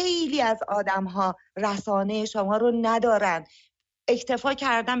 خیلی از آدم‌ها رسانه شما رو ندارن، اکتفا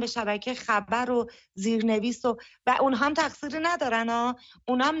کردن به شبکه خبر و زیرنویس و اونها هم تقصیری ندارن،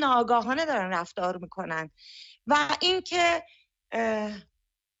 اونها هم ناآگاهانه دارن رفتار میکنن. و اینکه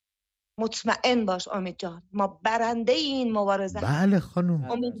مطمئن باش امید جان، ما برنده این مبارزه. بله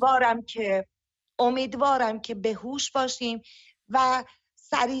خانم. امیدوارم که به هوش باشیم و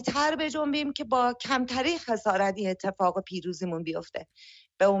سریعتر بجنبیم که با کمتری خسارتی اتفاق پیروزیمون بیفته.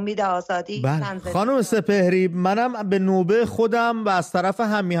 به امید آزادی. خانم سپهری، منم به نوبه خودم و از طرف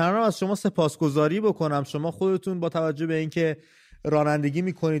هم‌میهنانم از شما سپاسگزاری بکنم. شما خودتون با توجه به اینکه رانندگی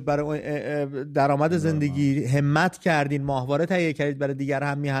میکنید، برای درآمد زندگی همت کردین، ماهواره تهیه کردید برای دیگر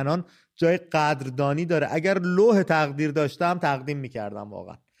هم‌میهنان، جای قدردانی داره. اگر لوح تقدیر داشتم تقدیم میکردم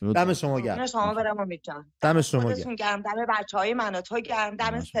واقعا. دم شما گرم. شما برم امید جان. دم شما گرم. دم بچهای من و تو گرم.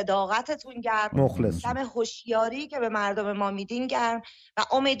 دم صداقتتون گرم. مخلص. دم هوشیاری که به مردم ما میدین گرم و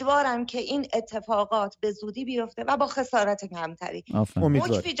امیدوارم که این اتفاقات به زودی بیفته و با خسارت کمتری.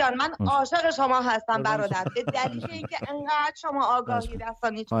 مکفی جان، من عاشق شما هستم برادر، به دلیل اینکه انقدر شما آگاهی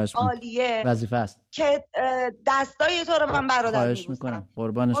رسانید عالیه، وظیفه است که دستای تو رو من برادر می‌بوسم.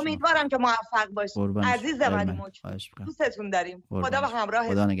 امیدوارم که موفق باشید. عزیز من مکفی، دوستتون داریم. خدا به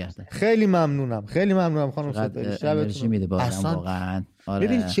همراه. خیلی ممنونم خانم سپهری. شبتون میده واقعا.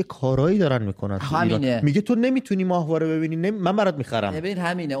 ببین چه کارهایی دارن میکنن تو ایران. میگه تو نمیتونی ماهواره ببینی، من برات میخرم. ببین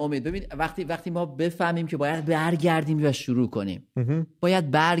همینه امید. ببین وقتی ما بفهمیم که باید برگردیم و شروع کنیم،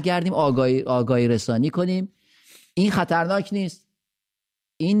 باید برگردیم آگاهی رسانی کنیم. این خطرناک نیست،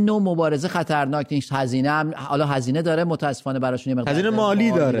 این نوع مبارزه خطرناک نیست. هزینه داره، متاسفانه براشون یه مقدار هزینه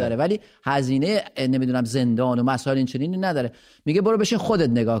مالی داره، ولی هزینه نمیدونم زندان و مسائل این چنینی نداره. میگه برو بشین خودت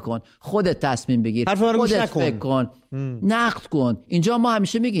نگاه کن، خودت تصمیم بگیر، خودت فکر کن، نقد کن. اینجا ما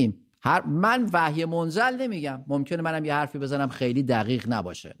همیشه میگیم، من وحی منزل نمیگم، ممکنه منم یه حرفی بزنم خیلی دقیق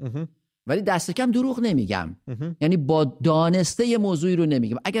نباشه، ولی دست کم دروغ نمیگم. یعنی با دانسته یه موضوعی رو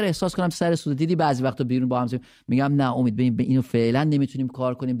نمیگم. اگر احساس کنم سر سوده دیدی بعضی وقتا بیرون با هم میگم نه امید ببین به اینو فعلا نمیتونیم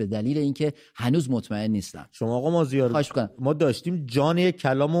کار کنیم به دلیل اینکه هنوز مطمئن نیستم. شما آقا مازیار، ما داشتیم جان یک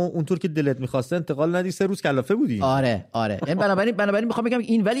کلامو اونطور که دلت میخواسته انتقال ندی، 3 روز کلافه بودی. آره بنابراین میخوام بگم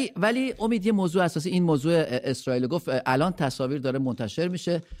این، ولی امید یه موضوع اساسی، این موضوع اسرائیل گفت الان تصاویر داره منتشر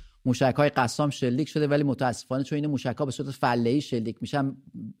میشه، موشک‌های قسام شلیک شده، ولی متاسفانه چون این موشک‌ها به صورت فله‌ای شلیک میشن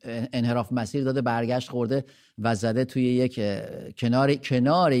انحراف مسیر داده، برگشت خورده و زده توی یک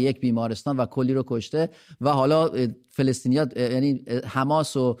کنار یک بیمارستان و کلی رو کشته. و حالا فلسطینی‌ها، یعنی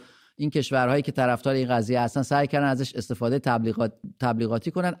حماس و این کشورهایی که طرفدار این قضیه هستن سعی کردن ازش استفاده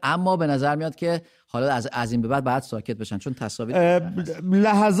تبلیغاتی کنن، اما به نظر میاد که حالا از این به بعد باید ساکت بشن، چون تصاویر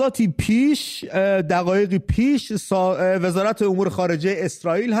لحظاتی پیش، دقایقی پیش، وزارت امور خارجه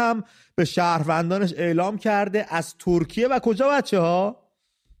اسرائیل هم به شهروندانش اعلام کرده از ترکیه و کجا بچه‌ها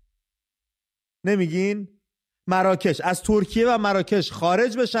نمیگین؟ مراکش، از ترکیه و مراکش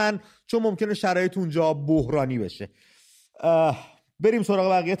خارج بشن چون ممکنه شرایط اونجا بحرانی بشه. بریم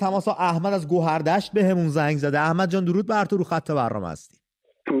سراغ بقیه تماسا. احمد از گوهردشت بهمون زنگ زده. احمد جان درود بر تو، رو خط برنامه هستی.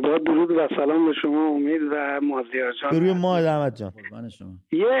 با درود و سلام به شما امید و مازیار جان. درود ما احمد جان.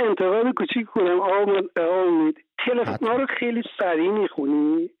 یه انتقاد کوچیک کنم. امید تلفن‌ها رو خیلی سریع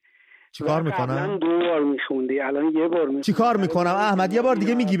میخونی. چیکار میکنم؟ الان 2 بار میخوندی، الان 1 بار میخوندی. چیکار میکنم احمد؟ یه بار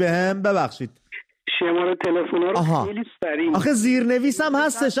دیگه میگی بهم؟ ببخشید. شماره تلفن رو خیلی سریع. آخه زیرنویسم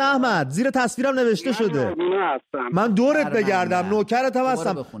هستش احمد، زیر تصویرم نوشته شده. من دورت بگردم، نوکرت هم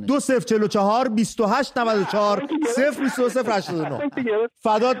هستم. 2044 28 94 022 089.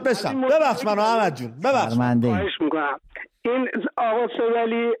 فدات بشم. ببخش منو احمد جون، ببخش. خواهش میکنم. این آقا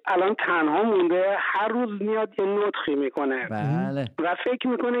سوالی الان تنها مونده، هر روز میاد یه نطقی میکنه. بله. و فکر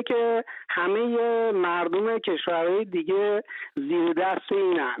میکنه که همه مردم کشورهای دیگه زیر دست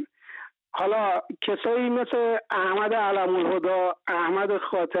اینن. حالا کسایی مثل احمد علم‌الهدی، احمد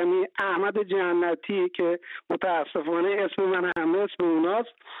خاتمی، احمد جنتی که متاسفانه اسم من همه اسم اوناست،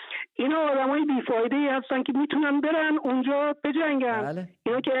 اینا آدمای بیفایده‌ای هستن که میتونن برن اونجا بجنگن. بله.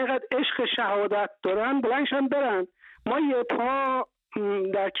 اینا که اینقدر عشق شهادت دارن بلندشن برن. ما یه پا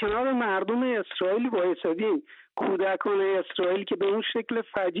در کنار مردم اسرائیل وایسادیم، کودکان اسرائیل که به اون شکل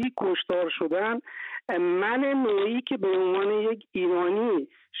فجیع کشتار شدن. من نوعی که به عنوان یک ایرانی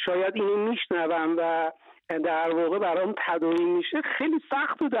شاید اینو میشنوم و در واقع برام تداعی میشه، خیلی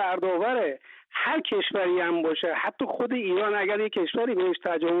سخت و دردآوره. هر کشوری هم باشه، حتی خود ایران اگر یک کشوری بهش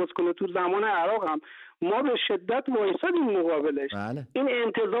تجاوز کنه، تو زمان عراق هم ما به شدت وایسادیم مقابلش. بله. این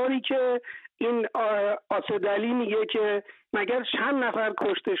انتظاری که این آسدلی میگه که مگر چند نفر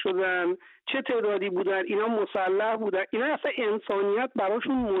کشته شدن، چه تعدادی بودن، اینا مسلح بودن، اینا اصلا انسانیت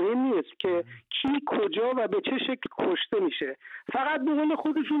براشون مهم نیست که کی کجا و به چه شکل کشته میشه. فقط به قول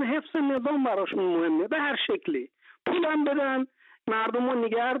خودشون حفظ نظام براشون مهمه، به هر شکلی پولم بدن، مردم رو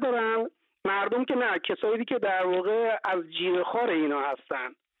نگه دارن. مردم که نه، کسایی که در واقع از جیره‌خوار اینا هستن،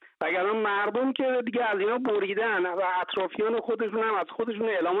 وگرنه مردم که دیگه از اینا بریدن و اطرافیان خودشون هم از خودشون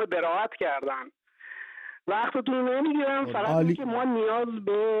اعلام براءت کردن. وقتتون نمیگیرم، فقط که ما نیاز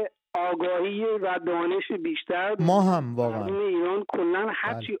به آگاهی و دانش بیشتر. ما هم واقعا ایران کلا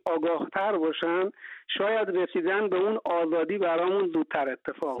هرچی آگاهتر باشن شاید رسیدن به اون آزادی برامون زودتر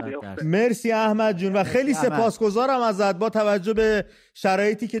اتفاق بیفته. مرسی احمد جون و خیلی سپاسگزارم ازت. با توجه به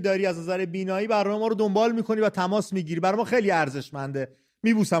شرایطی که داری از نظر بینایی برنامه ما رو دنبال میکنی و تماس میگیری، برای ما خیلی ارزشمنده.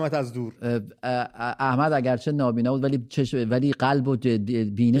 میبوسمت از دور. احمد اگرچه نابینا بود ولی قلب و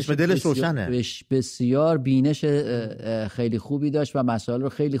بینش دلش روشنه. بسیار بینش خیلی خوبی داشت و مسائل رو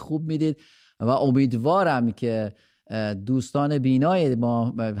خیلی خوب میدید و امیدوارم که دوستان بینای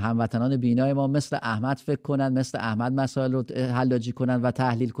ما، هموطنان بینای ما مثل احمد فکر کنن، مثل احمد مسائل رو حلاجی کنن و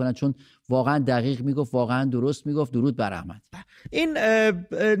تحلیل کنن، چون واقعا دقیق میگفت، واقعا درست میگفت. درود بر احمد. این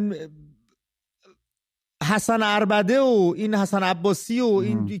حسن عربده و این حسن عباسی و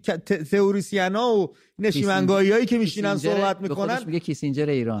این تئوریسینا و نشیمنگاهی هایی که میشینن صحبت میکنن، میگه کیسینجر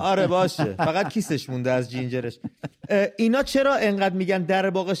ایران. آره باشه، فقط کیسش مونده از جینجرش. اینا چرا انقدر میگن در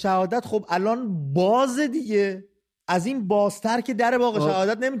باغ شهادت؟ خب الان باز دیگه، از این بازتر که در باغ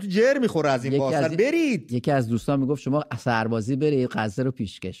شهادت نمیتونه، جر میخوره از این بازتر. برید. یکی از دوستان میگفت شما سربازی برید، غزه رو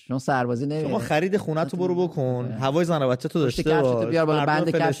پیشکش. شما سربازی نمیرید، شما خرید خونه تو برو بکن، هوای زن و بچه تو داشته باش، بیار بالا، بند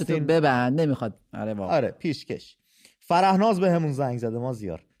کفشتو ببند. نمیخواد. آره پیشکش. فرهناز به همون زنگ زده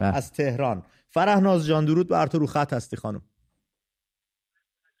مازیار از تهران. فرهناز جان درود بر تو، رو خط هستی خانم.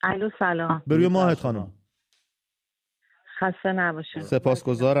 الو سلام. بروی ماهت خانم. خسته نباشید.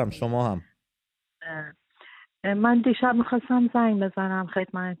 سپاسگزارم. شما هم. من دیشب میخواستم زنگ بزنم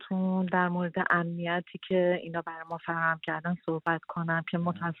خدمتتون در مورد امنیتی که اینا برای ما فراهم کردن صحبت کنم که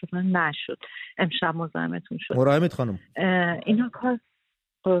متاسفانه نشد. امشب مزاحمتون شد. مراحمت خانم.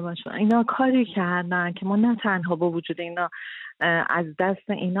 اینا کاری کردن که ما نه تنها با وجود اینا از دست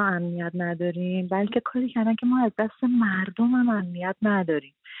اینا امنیت نداریم، بلکه کاری کردن که ما از دست مردم هم امنیت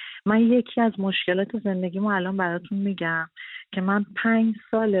نداریم. من یکی از مشکلات زندگیمو الان براتون میگم که من 5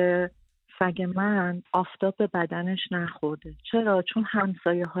 ساله سگ من آفتاب به بدنش نخورده. چرا؟ چون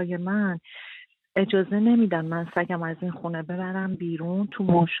همسایه های من اجازه نمیدن من سگم از این خونه ببرم بیرون، تو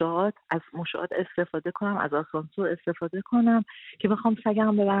مشاهات از مشاهات استفاده کنم، از آسانسور استفاده کنم که بخوام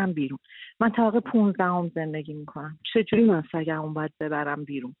سگم ببرم بیرون. من طبقه 15 زندگی میکنم، چجوری من سگم باید ببرم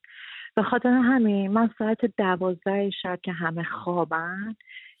بیرون؟ به خاطر همین من ساعت 12 شب که همه خوابن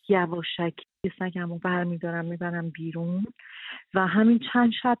یواشکی سگم رو برمیدارم میبرم بیرون. و همین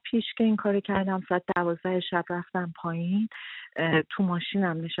چند شب پیش که این کار کردم، ساعت 12 شب رفتم پایین، تو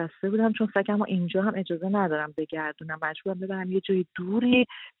ماشینم نشسته بودم، چون سگم رو اینجا هم اجازه ندارم بگردونم، مجبورم ببرم یه جای دوری،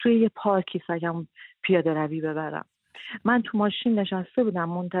 توی یه پارکی سگم پیاده روی ببرم. من تو ماشین نشسته بودم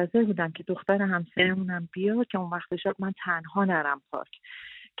منتظر بودم که دختر همسایه‌مونم بیاد که اون وقت شب من تنها نرم پارک،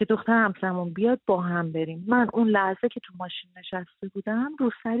 که دختر همسایه‌مون بیاد با هم بریم. من اون لحظه که تو ماشین نشسته بودم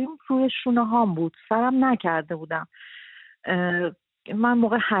رو سریم روی شونه هام بود، سرم نکرده بودم. من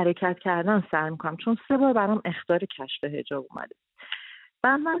موقع حرکت کردن سر میکنم، چون 3 بار برام اخطار کشف حجاب اومده.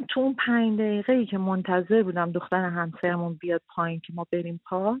 بعد من تو اون 5 دقیقه‌ای که منتظر بودم دختر همسایه‌مون بیاد پایین که ما بریم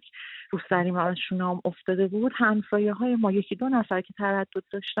پارک، رو سریم از شونه‌ام افتاده بود. همسایه‌های ما 1-2 نفر که تردد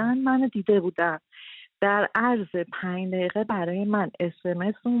داشتن منو دیده بودن. در عرض 5 دقیقه برای من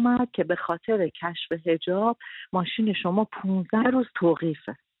SMS اومد که به خاطر کشف حجاب ماشین شما 15 روز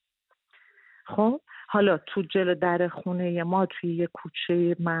توقیفه. خب حالا تو جلو در خونه ما توی یه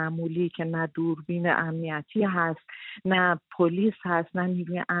کوچه معمولی که نه دوربین امنیتی هست، نه پلیس هست، نه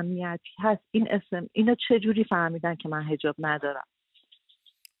نیروی امنیتی هست، اینا چجوری فهمیدن که من حجاب ندارم؟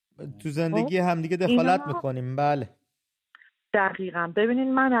 تو زندگی همدیگه دخالت میکنیم. بله دقیقاً.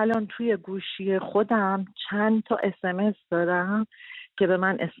 ببینین من الان توی گوشی خودم چند تا SMS دارم که به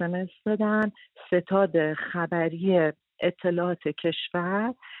من SMS دادن. ستاد خبری اطلاعات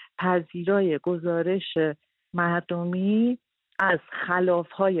کشور پذیرای گزارش مردمی از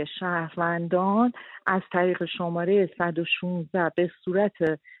خلاف‌های شهروندان از طریق شماره 116 به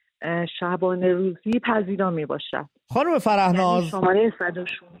صورت شبانه روزی پذیرا میباشد. خانم فرهناز، یعنی شماره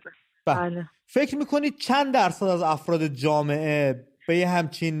 116. بله. فکر میکنید چند درصد از افراد جامعه به یه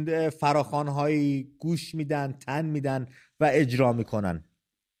همچین فراخوان‌هایی گوش میدن، تن میدن و اجرا میکنن؟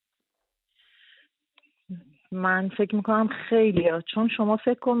 من فکر میکنم خیلی ها. چون شما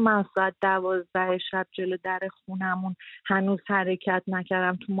فکر کن من ساعت 12 شب جلو در خونمون هنوز حرکت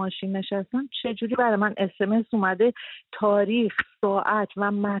نکردم، تو ماشین نشستم، چجوری برای من SMS اومده تاریخ، ساعت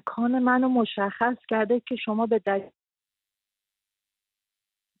و مکان منو مشخص کرده که شما به دلیل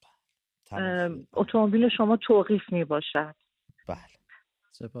اتومبیل شما توقیف میباشد. بله.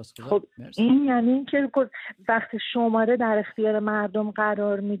 خب این یعنی این که وقتی شماره در اختیار مردم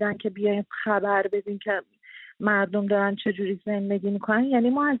قرار میدن که بیاین خبر بدین که مردم دارن چجوری زندگی میکنن، یعنی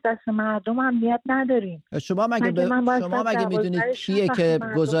ما از دست مردم امنیت نداریم. شما مگه میدونید کیه که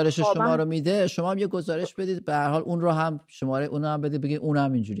گزارش شما رو میده؟ شما هم یه گزارش بدید، به هر حال اون رو هم شماره اون رو هم بدید، بگید اون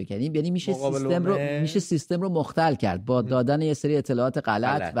هم اینجوری کنید. یعنی میشه سیستم رو مختل کرد با دادن یه سری اطلاعات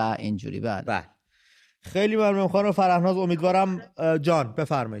غلط و اینجوری. بله. خیلی ممنون خانم فرهناز. امیدوارم جان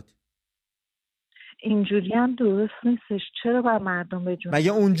بفرمایید. اینجوری هم درست نیستش. چرا بر مردم بجون؟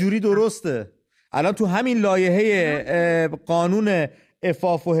 مگه اونجوری درسته؟ الان تو همین لایحه قانون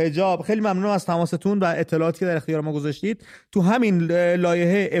عفاف و حجاب، خیلی ممنونم از تماستون و اطلاعاتی که در اختیار ما گذاشتید، تو همین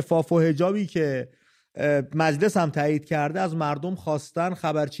لایحه عفاف و حجابی که مجلس هم تایید کرده از مردم خواستن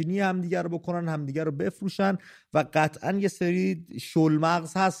خبرچینی همدیگر رو بکنن، همدیگر رو بفروشن و قطعا یه سری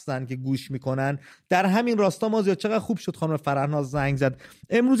شلمغز هستن که گوش میکنن. در همین راستا مازیار چقدر خوب شد خانم فرهناز زنگ زد.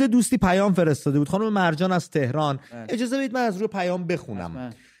 امروز دوستی پیام فرستاده بود، خانم مرجان از تهران. اجازه بدید من از روی پیام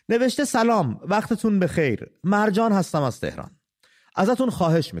بخونم. نوشته سلام، وقتتون بخیر. مرجان هستم از تهران. ازتون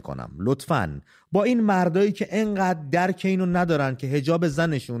خواهش میکنم لطفاً با این مردایی که انقدر درک اینو ندارن که حجاب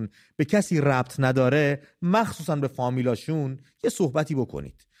زنشون به کسی ربط نداره، مخصوصاً به فامیلاشون، یه صحبتی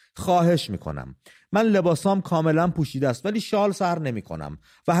بکنید. خواهش میکنم. من لباسام کاملا پوشیده است ولی شال سر نمی کنم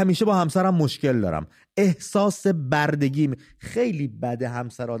و همیشه با همسرم مشکل دارم. احساس بردگی خیلی بده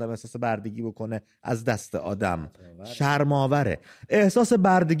همسر آدم احساس بردگی بکنه از دست آدم. شرم‌آوره. احساس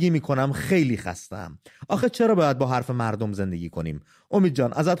بردگی میکنم، خیلی خستم. آخه چرا باید با حرف مردم زندگی کنیم؟ امید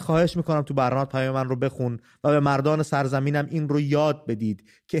جان ازت خواهش میکنم تو برنامه پیام من رو بخون و به مردان سرزمینم این رو یاد بدید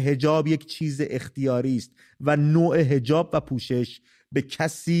که حجاب یک چیز اختیاری است و نوع حجاب و پوشش به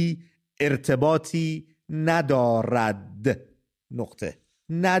کسی ارتباطی ندارد. نقطه.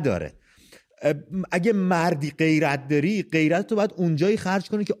 نداره. اگه مردی غیرت داری، غیرت تو باید اونجایی خرج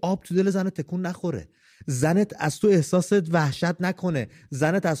کنی که آب تو دل زنت تکون نخوره، زنت از تو احساس وحشت نکنه،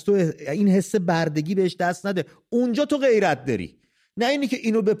 زنت از تو این حس بردگی بهش دست نده. اونجا تو غیرت داری، نه اینی که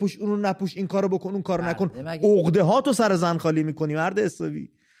اینو بپوش اونو نپوش، این کارو بکن اون کارو نکن. عقده ها تو سر زن خالی میکنی مرد حسابی.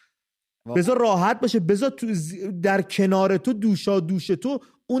 بذار راحت باشه، بذار تو در کنار تو دوشا دوش تو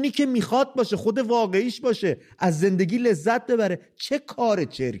اونی که میخواد باشه، خود واقعیش باشه، از زندگی لذت ببره. چه کار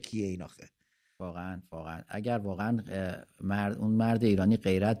چرکیه این آخه؟ واقعا اگر واقعا اون مرد ایرانی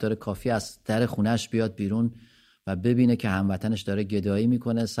غیرت داره، کافی از در خونش بیاد بیرون و ببینه که هموطنش داره گدایی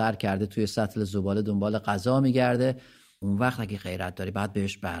میکنه، سر کرده توی سطل زباله دنبال غذا میگرده. اون وقت اگه غیرت داری بعد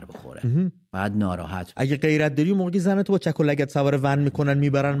بهش بر بخوره، بعد ناراحت. اگه غیرت داری موقعی زنتو با چک و لگد سوار ون میکنن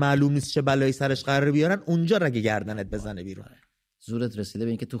میبرن، معلوم نیست چه بلایی سرش قراره بیارن، اونجا رگ گردنت بزنه بیرون. زورت رسیده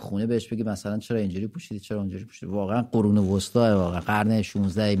به اینکه تو خونه بهش بگی مثلا چرا اینجوری پوشیدی، چرا اونجوری پوشیدی. واقعا قرون وسطا، واقعا قرن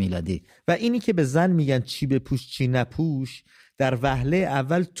 16 میلادی. و اینی که به زن میگن چی بپوش چی نپوش، در وهله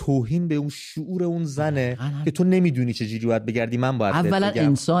اول توهین به اون شعور اون زنه که تو نمیدونی چه جوری باید بگردی. من باید اولا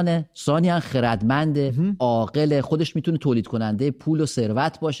انسانه، ثانیاً خردمنده، عاقله، خودش میتونه تولید کننده پول و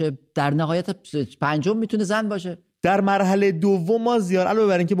ثروت باشه، در نهایت پنجم میتونه زن باشه. در مرحله دوم مازیار، علاوه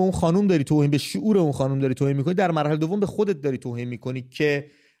بر اینکه به اون خانم داری توهین، به شعور اون خانم داری توهین میکنی، در مرحله دوم به خودت داری توهین میکنی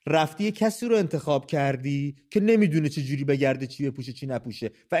که رفتی کسی رو انتخاب کردی که نمیدونه چه جوری بگرده، چی بپوشه چی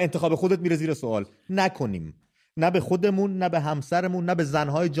نپوشه و انتخاب خودت میره زیر سوال. نکنیم، نه به خودمون، نه به همسرمون، نه به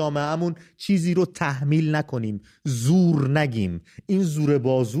زنهای جامعهمون چیزی رو تحمیل نکنیم، زور نگیم. این زور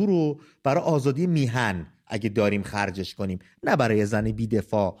بازو رو برای آزادی میهن اگه داریم خرجش کنیم، نه برای زن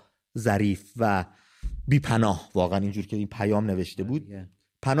بی‌دفاع، ظریف و بی پناه. واقعا اینجور که این پیام نوشته بود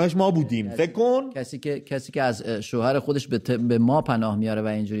پناهش ما بودیم. فکر کن کسی که از شوهر خودش به ما پناه میاره و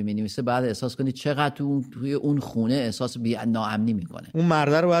اینجوری مینویسه، بعد احساس کنی چقدر توی اون خونه احساس ناامنی میکنه. اون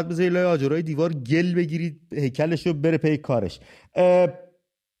مرده رو باید بذاری لای آجرای دیوار گل بگیرید هیکلش رو بره پی کارش.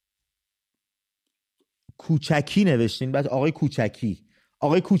 کوچکی نوشتین بعد آقای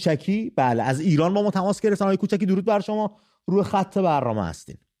کوچکی بله از ایران با ما تماس گرفتن. آقای کوچکی درود بر شما، روی خط برنامه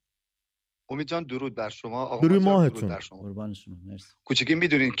هستین. امید جان درود بر شما. آقا درود ماهتون. قربان شما. مرسی. کوچکی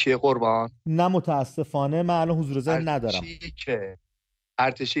میدونین کیه قربان؟ نه متاسفانه من الان حضور ذهن ندارم.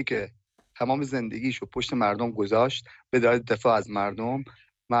 ارتشی که تمام زندگیشو پشت مردم گذاشت به دفاع از مردم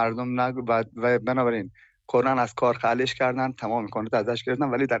و بنابراین کردن از کار خلش کردن، تمام امکانات ازش گرفتن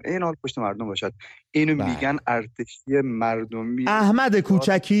ولی در این حال پشت مردم باشد. اینو میگن ارتشی مردمی. احمد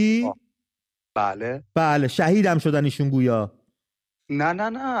کوچکی؟ بله شهیدم شدن ایشون گویا. نه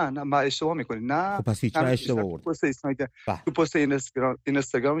ما اشتباه میکنیم. نه خب پس هیچ اشتباه بود. تو پست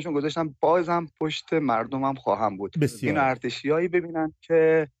اینستاگرامشون گذاشتم بازم پشت مردمم خواهم بود. این ارتشیایی ببینن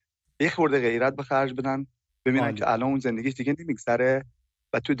که یه خورده غیرت به خرج بدن، ببینن که الان اون زندگیش دیگه نمیگذره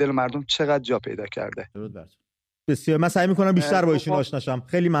و تو دل مردم چقدر جا پیدا کرده. درود بر بسیار. من سعی میکنم بیشتر با ایشون آشنا شم.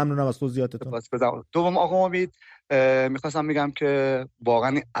 خیلی ممنونم از توضیحاتتون. دوم آقا امید، میخواستم بگم که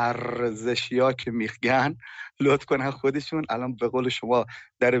واقعا ارزشیا که میگن لطف کنن خودشون الان به قول شما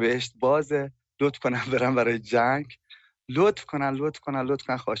در بهشت بازه، لطف کنن برن برای جنگ، لطف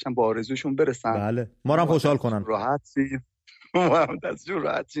کنن خواهشن با آرزوشون برسن. بله ما رو هم خوشحال کنن. راحت شیم. ما هم دستشون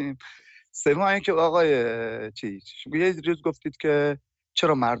راحت شیم. سوم اینکه آقای یه روز گفتید که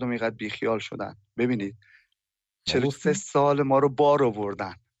چرا مردم اینقدر بیخیال شدن. ببینید 43 سال ما رو بار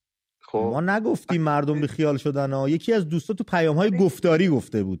آوردن. خب ما نگفتیم مردم بیخیال شدن ها. یکی از دوستا تو پیام‌های گفتاری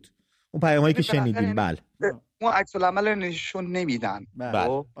گفته بود، اون پیام‌هایی که شنیدیم. بله اون عکس العمل نشون نمیدن.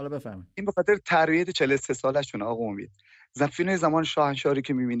 بله حالا بفهمید این به خاطر تربیت 43 سالشونه آقا امید. زفینه زمان شاهنشاهی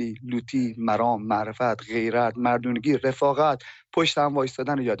که می‌بینی، لوتی، مرام، معرفت، غیرت، مردونگی، رفاقت، پشت هم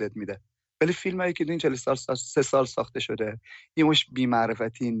وایستادن رو یادت میده. ولی فیلمایی که این 43 سال ساخته شده، یه مش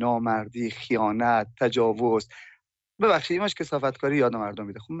بی‌معرفتی، نامردی، خیانت، تجاوز، ببخشید این مش کثافتکاری یاد مردم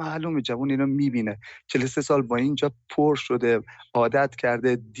میده. خب معلومه جوون اینو میبینه 43 سال با اینجا پر شده، عادت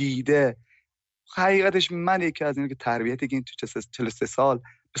کرده، دیده. حقیقتش من یکی از اینا که تربیتی که این تو 43 سال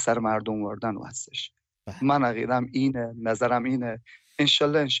به سر مردم آوردن و هستش. من عقیدم اینه، نظرم اینه.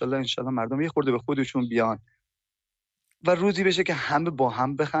 انشالله مردم یه خورده به خودشون بیان و روزی بشه که همه با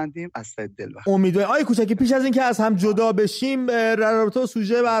هم بخندیم از ته دل. امیدوارم. آقای کوچکی پیش از این که از هم جدا بشیم، در رابطه با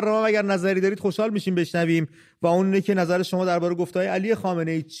سوژه برنامه اگر نظری دارید خوشحال میشیم بشنویم و اون اینه که نظر شما درباره گفته‌های علی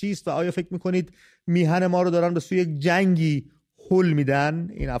خامنه چیست و آیا فکر میکنید میهن ما رو دارن به سوی یک جنگی هل میدن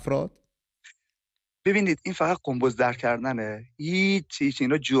این افراد؟ ببینید این فقط قنبز در کردنه. هیچ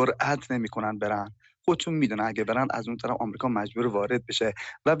اینا جرئت نمیکنن برن. خودتون میدونن اگه برن از اون طرف آمریکا مجبور وارد بشه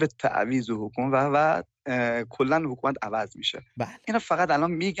و به تعویض حکومت و کلا حکومت عوض میشه. اینا فقط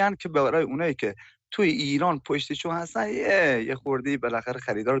الان میگن که برای اونایی که توی ایران پشتشون هستن یه خوردی بالاخره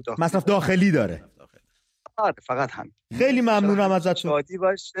خریدار داخلی مصرف داخلی داره. فقط همین. خیلی ممنونم ازتون. شادی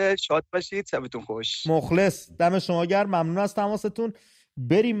باشه، شاد باشید، شبتون خوش. مخلص، دم شما گرم، ممنون از تماستون.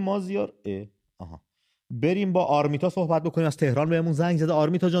 بریم مازیار بریم با آرمیتا صحبت بکنیم. از تهران بهمون زنگ زده.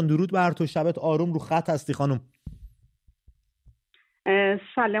 آرمیتا جان درود بر تو، شبت آروم، رو خط هستی خانم.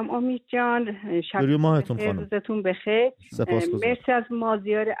 سلام امید جان، روزتون بخیر. مرسی از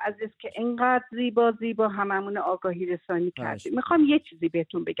مازیار عزیز که اینقدر زیبا هممون آگاهی رسانی کردیم. میخوام یه چیزی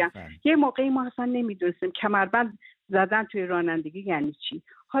بهتون بگم. یه موقعی ما اصلا نمیدونستیم کمربند زدن توی رانندگی یعنی چی.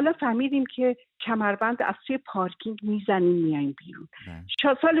 حالا فهمیدیم که کمربند از توی پارکینگ میزنیم میایم بیرون.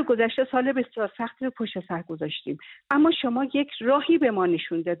 سال گذشته سال بسیار سختی رو پشت سر گذاشتیم، اما شما یک راهی به ما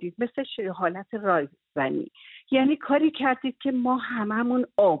نشون دادید مثل حالت رایزنی. یعنی کاری کردید که ما هممون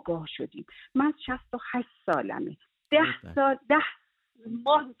آگاه شدیم. من 68 سالمه، 10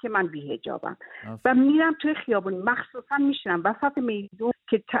 ماهی که من بی‌حجابم و میرم توی خیابون، مخصوصا میشنم وسط میدون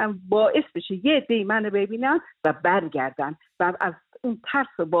که باعث بشه یه عده منو ببینن و برگردن و از این ترس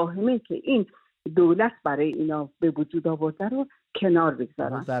و واهمه‌ای که این دولت برای اینا به وجود آورده رو کنار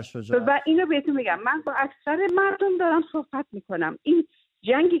بگذارن. و اینو بهتون میگم، من با اکثر مردم دارم صحبت میکنم. این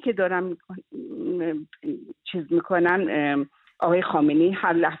جنگی که دارم میکنن آقای خامنه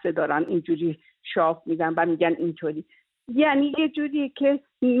هر لحظه دارن اینجوری شاف میدن و میگن اینطوری، یعنی یه جوریه که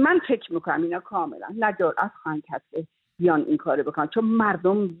من فکر میکنم اینا کاملا نجرأت خواهند کرد که بیان این کارو بکنن، چون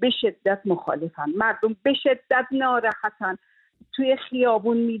مردم به شدت مخالفن، مردم به شدت ناراحتن. توی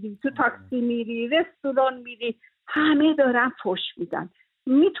خیابون میری، تو تاکسی میری، رستوران میری، همه دارن فحش میدن.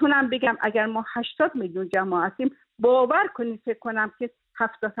 میتونم بگم اگر ما 80 میلیون جماعتیم، باور کنید فکر کنم که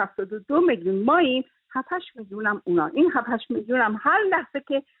 72 میلیون ماییم، 7-8 میلیون هم اونا. این 7-8 میلیون هم هر لحظه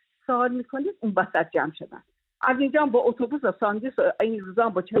که سوال میکنید اون وسط جمع شدن. از اینجا با اتوبوس و ساندویچ این روزا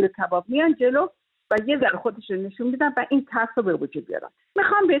با چلو کباب میان جلو و یه ذره خودشون نشون میدن و این ترس رو به وجود بیارن.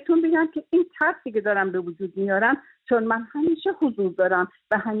 میخوام بهتون بگم که این ترسی که دارم به وجود میارن چون من همیشه حضور دارم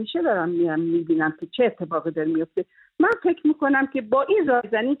و همیشه دارم میبینم که چه اتفاقی داره میفته. من فکر میکنم که با این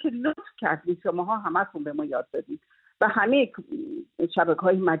رایزنی که لطف کردید شماها همتون به ما یاد دادید و همه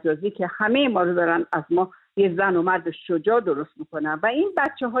شبکه‌های مجازی که همه ما رو دارن از ما یه زن و مرد شجاع درست میکنن و این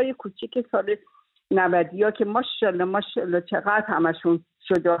بچه‌های کوچیک سال 90 که ماشاءالله چقدر همشون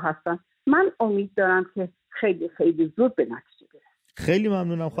شجاع هستن. من امید دارم که خیلی خیلی زود به نتیجه برسه. خیلی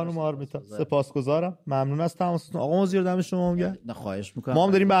ممنونم خانم آرمیتا، سپاسگزارم، ممنون از تماستون. آقا مازیار دم شما گرم. نه خواهش میکنم، ما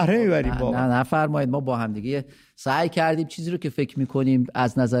هم داریم بهره میبریم. نه فرمایید، ما با هم دیگه سعی کردیم چیزی رو که فکر میکنیم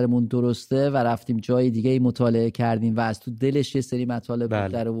از نظرمون درسته و رفتیم جای دیگه مطالعه کردیم و از تو دلش یه سری مطالب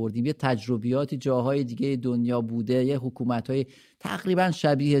در آوردیم. یه تجربیاتی جاهای دیگه دنیا بوده، یه حکومت‌های تقریبا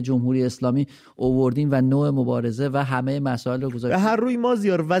شبیه جمهوری اسلامی آوردیم و نوع مبارزه و همه مسائل رو گذاشتیم. به هر روی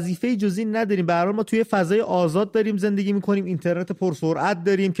مازیار وظیفه جزئی نداریم. به هر حال ما توی فضای آزاد داریم زندگی میکنیم، اینترنت پرسرعت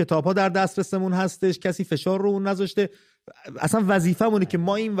داریم، کتاب‌ها در دسترسمون هستش، کسی فشار رو اون نذاشته. اصلا وظیفه‌مونه که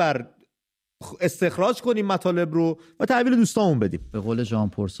ما اینور استخراج کنیم مطالب رو و تحویل دوستامون بدیم. به قول ژان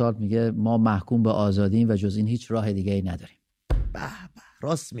پل سارتر میگه ما محکوم به آزادیم و جز این هیچ راه دیگه ای نداریم.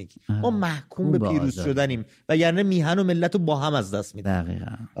 راست میگی. ما محکوم به پیروز شدنیم وگرنه میهن و ملت رو با هم از دست میدیم. دقیقاً.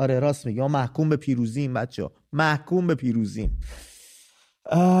 آره راست میگی. ما محکوم به پیروزیم بچه‌ها. محکوم به پیروزیم.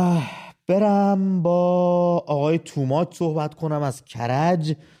 برم با آقای توماج صحبت کنم از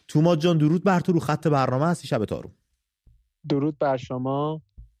کرج. توماج جان درود بر تو، رو خط برنامه هستی. شب تارو. درود بر شما.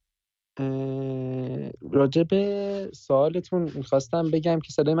 راجع به سوالتون میخواستم بگم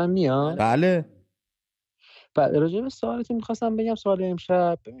که صدای من میاد؟ بله. راجع به سوالتون میخواستم بگم سوال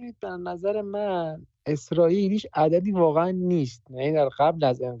امشب. ببینید به نظر من اسرائیل هیچ عددی واقعا نیست. یعنی در قبل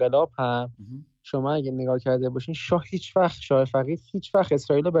از انقلاب هم شما اگه نگاه کرده باشین شاه فقید هیچ وقت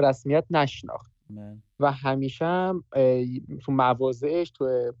اسرائیل رو به رسمیت نشناخت و همیشه هم تو مواضعش،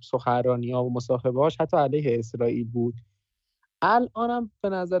 تو سخنرانی‌ها و مصاحبه‌هاش حتی علیه اسرائیل بود. الانم به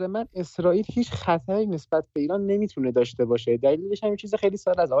نظر من اسرائیل هیچ خطری نسبت به ایران نمیتونه داشته باشه. دلیلش هم چیز خیلی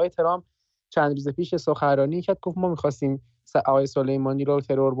ساده از آقای ترامپ چند روز پیش سخنرانی کرد، گفت ما می‌خواستیم آقای سلیمانی رو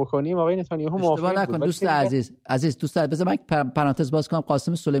ترور بکنیم. آقای نتانیاهو موافق نکن بود. دوست عزیز دوست بذار من پرانتز باز کنم.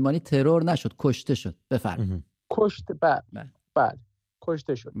 قاسم سلیمانی ترور نشد، کشته شد. بفرمایید.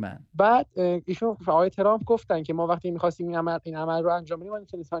 کشته شد. بعد ایشون آقای ترامپ گفتن که ما وقتی می‌خواستیم این عمل رو انجام بدیم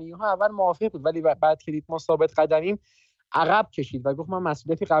نتانیاهو اول موافق بود ولی بعد که دید ما ثابت قدمیم عقب کشید و گفت من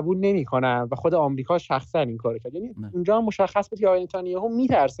مسئولیتی قبول نمی‌کنم و خود آمریکا شخصا این کارو کرد. یعنی اونجا مشخص بود که آقای نتانیاهو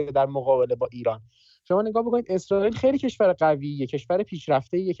میترسه در مقابله با ایران. شما نگاه بکنید اسرائیل خیلی کشور قویه، کشور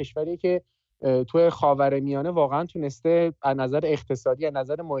پیشرفته‌ایه، کشوری که تو خاورمیانه واقعا تونسته از نظر اقتصادی، از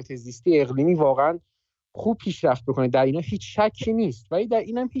نظر محیط زیستی، اقلیمی واقعا خوب پیشرفت بکنه. در اینا هیچ شکی نیست. ولی در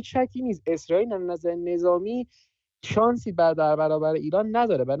اینم هیچ شکی نیست اسرائیل از نظر نظامی شانسی در برابر ایران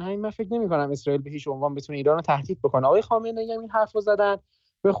نداره. برای همین من فکر نمی‌کنم اسرائیل به هیچ عنوان بتونه ایران رو تهدید بکنه. آقای خامنه هم این حرف رو زدن،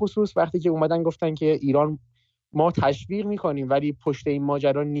 به خصوص وقتی که اومدن گفتن که ایران ما تشویق می‌کنیم ولی پشت این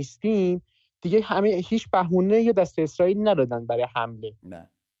ماجرا نیستیم، دیگه همه هیچ بهونه یا دست اسرائیل ندادن برای حمله.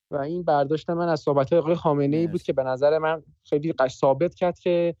 و این برداشت من از صحبت آقای خامنه‌ای بود که به نظر من خیلی ثابت کرد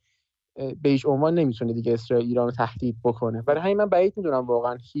که به هیچ عنوان نمیتونه دیگه اسرائیل ایران رو تهدید بکنه. برای همین من بعید میدونم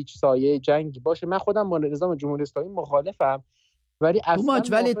واقعا هیچ سایه جنگی باشه. من خودم با نظام جمهوری اسلامی مخالفم ولی اصلا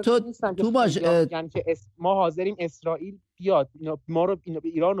یعنی که ما حاضریم اسرائیل بیاد ما رو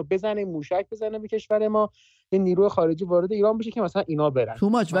ایران رو بزنه، موشک بزنه به کشور ما، یه نیروی خارجی وارد ایران بشه که مثلا اینا برن.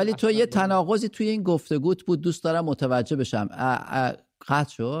 توماج ولی تو یه تناقضی توی این گفتگوت بود، دوست دارم متوجه بشم. قطع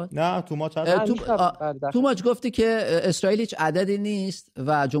شد؟ نه توماج گفتی که اسرائیل هیچ عددی نیست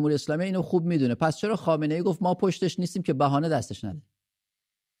و جمهوری اسلامی اینو خوب میدونه، پس چرا خامنه‌ای گفت ما پشتش نیستیم که بهانه دستش نده؟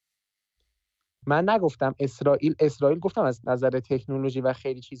 من نگفتم اسرائیل گفتم از نظر تکنولوژی و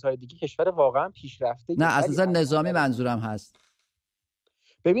خیلی چیزهای دیگه کشور واقعا پیشرفته. نه از نظر نظامی منظورم هست.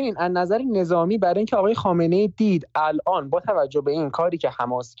 ببینین از نظر نظامی برای اینکه آقای خامنه‌ای دید الان با توجه به این کاری که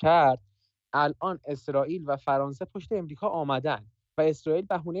حماس کرد الان اسرائیل و فرانسه پشت امریکا آمدن و اسرائیل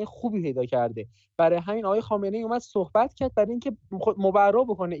بهونه خوبی پیدا کرده. برای همین آقای خامنه‌ای اومد صحبت کرد برای اینکه مبرا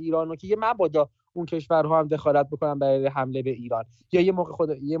بکنه ایرانو که یه مبادا اون کشورها هم دخالت بکنن برای حمله به ایران یا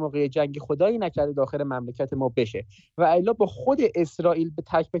یه موقع جنگی خدایی نکرده داخل مملکت ما بشه. و الا با خود اسرائیل به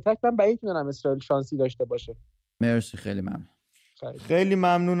تک من بعید می‌دونم اسرائیل شانسی داشته باشه. مرسی، خیلی ممنون. خیلی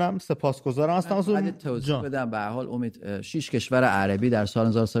ممنونم، سپاسگزارم. من توضیح بدم. به هر حال امید 6 کشور عربی در سال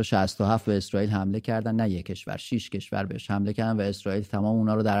 1967 به اسرائیل حمله کردن، نه یک کشور، 6 کشور بهش حمله کردن و اسرائیل تمام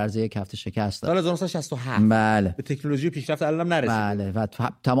اونا رو در عرض یک هفته شکست داد. سال 1967 بله. به تکنولوژی پیشرفت الانم نرسید. بله و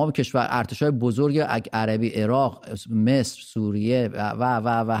تمام کشور ارتشای بزرگ عربی، عراق، مصر، سوریه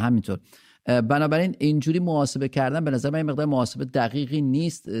و همینطور. بنابراین اینجوری محاسبه کردن به نظر من این مقدار محاسبه دقیقی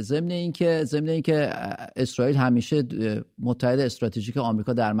نیست. ضمن اینکه اسرائیل همیشه متحد استراتژیک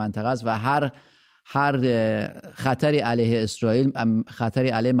آمریکا در منطقه است و هر خطری علیه اسرائیل خطری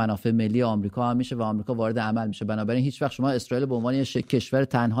علیه منافع ملی آمریکا هم میشه و آمریکا وارد عمل میشه. بنابراین هیچ وقت شما اسرائیل به عنوان یک کشور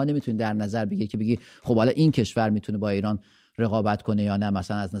تنها نمیتونید در نظر بگی خب حالا این کشور میتونه با ایران رقابت کنه یا نه،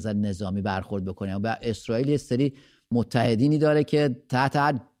 مثلا از نظر نظامی برخورد بکنه. و اسرائیل یه سری متحدینی داره که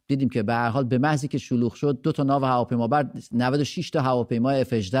تحت دیدیم که به هر حال به محضی که شلوغ شد 2 تا ناو هواپیمابر 96 تا هواپیما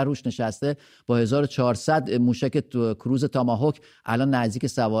F-18 روش نشسته با 1400 موشک کروز تاماهوک الان نزدیک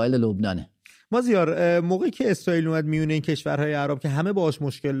سواحل لبنانه. مازیار، موقعی که اسرائیل اومد میونه این کشورهای عرب که همه باهاش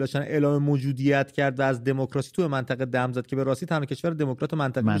مشکل داشتن اعلام موجودیت کرد و از دموکراسی تو منطقه دم زد که به راستی تنها کشور دموکرات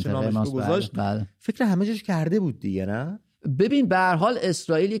منطقه بشه نامش رو گذاشت، فکر همه جاش کرده بود دیگه، نه؟ ببین به هر حال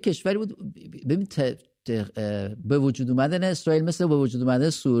اسرائیل یه کشوری بود. ببین به وجود اومدن اسرائیل مثل به وجود اومدن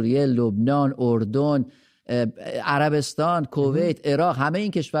سوریه، لبنان، اردن، عربستان، کویت، عراق، همه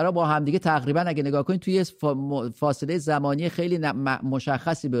این کشورها با همدیگه تقریبا اگه نگاه کنید توی فاصله زمانی خیلی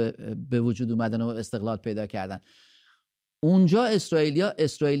مشخصی به وجود اومدن و استقلال پیدا کردن. اونجا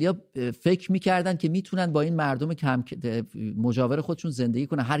اسرائیلیا فکر میکردن که میتونن با این مردم کم مجاور خودشون زندگی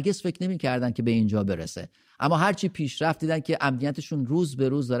کنن. هرگز فکر نمیکردن که به اینجا برسه. اما هرچی پیشرفت دیدن که امنیتشون روز به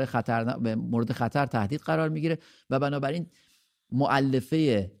روز داره مورد خطر تهدید قرار میگیره و بنابراین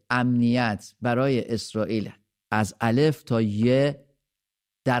مؤلفه امنیت برای اسرائیل از الف تا یه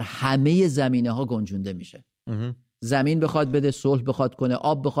در همه زمینه ها گنجونده میشه. زمین بخواد بده، صلح بخواد کنه،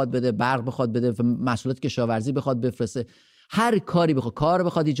 آب بخواد بده، برق بخواد بده، محصولات کشاورزی بخواد بفرسته، هر کاری کار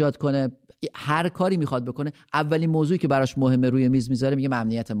بخواد ایجاد کنه، هر کاری میخواد بکنه، اولین موضوعی که براش مهمه روی میز میذاره میگه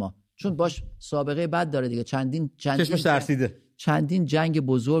امنیت ما، چون باش سابقه بد داره دیگه. چندین جنگ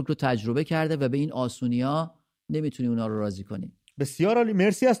بزرگ رو تجربه کرده و به این آسونی‌ها نمیتونی اونا رو راضی کنی. بسیار عالی،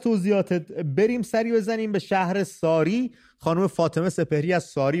 مرسی از توضیحاتت. بریم سری بزنیم به شهر ساری. خانم فاطمه سپهری از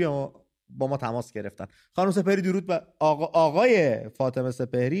ساری با ما تماس گرفتن. خانم سپهری درود به آقای فاطمه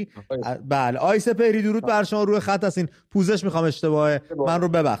سپهری. بله آقای سپهری درود بر شما، روی خط هستین. پوزش میخوام اشتباهه، من رو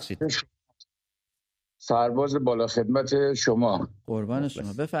ببخشید. سرباز بالا خدمت شما. قربان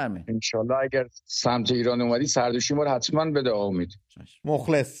شما، بفرمایید. انشالله اگر سمت ایران اومدی سردوشی ما رو حتما بده امید.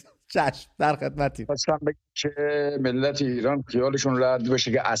 مخلص. چشم، در خدمتیم. خواستم بگم که ملت ایران خیالشون راحت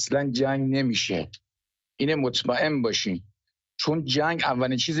باشه که اصلا جنگ نمیشه. اینه مطمئن باشین، چون جنگ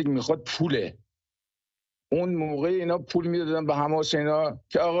اولین چیزی که میخواد پوله. اون موقع اینا پول میدادن به حماس اینا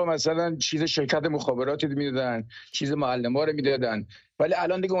که آقا مثلا چیز شرکت مخابراتی میدادن، چیز معلم‌ها رو میدادن، ولی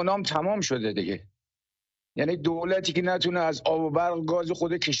الان دیگه اونام تمام شده دیگه. یعنی دولتی که نتونه از آب و برق گاز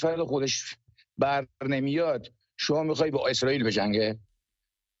خود کشور خودش بر نمیاد، شما میخوای با اسرائیل بجنگه؟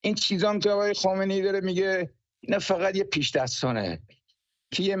 این چیزام که آقای خامنه‌ای داره میگه اینا فقط یه پیش دستانه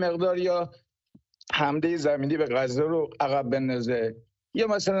که یه مقدار یا حمله زمینی به غزه رو عقب بندازه یا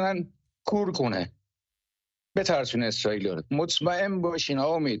مثلا کور کنه، بترسونه اسرائیل رو. مطمئن باشین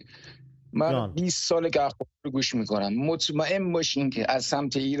امید، من 20 ساله که اخبار رو گوش میکنم، مطمئن باشین که از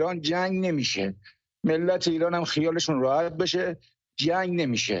سمت ایران جنگ نمیشه. ملت ایران هم خیالشون راحت بشه، جنگ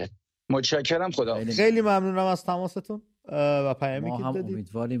نمیشه. متشکرم، خدا. خیلی ممنونم از تماستون و پیامی که دادید. ما هم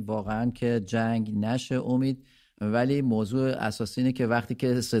امیدواریم واقعا که جنگ نشه امید، ولی موضوع اساسی اینه که وقتی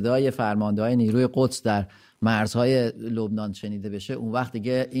که صدای فرمانده‌های نیروی قدس در مرزهای لبنان شنیده بشه، اون وقت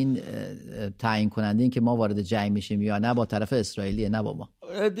دیگه این تعیین کننده این که ما وارد جنگ میشیم یا نه با طرف اسرائیلیه، نه با ما.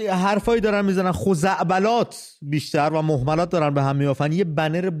 حرفایی دارن میزنن، خزعبلات بیشتر و مهملات دارن به هم میافن. یه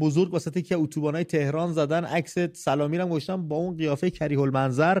بنر بزرگ واسه که اتوبانای تهران زدن، عکس سلامی رو گذاشتن با اون قیافه کریه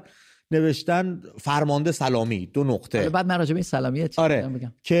المنظر، نوشتن فرمانده سلامی 2 نقطه. بعد من راجع به این سلامیه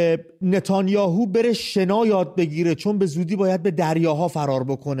بگم که نتانیاهو بره شنا یاد بگیره چون به زودی باید به دریاها فرار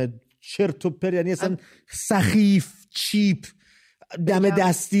بکنه. چرت و پرت، یعنی اصلا سخیف، چیپ، دم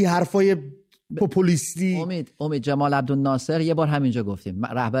دستی، حرفای پوپولیستی. امید جمال عبدالناصر یه بار همینجا گفتیم،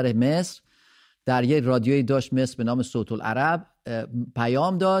 رهبر مصر در یه رادیویی داشت مصر به نام صوت العرب،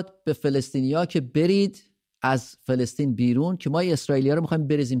 پیام داد به فلسطینیا که برید از فلسطین بیرون که ما اسرائیلی‌ها رو می‌خوایم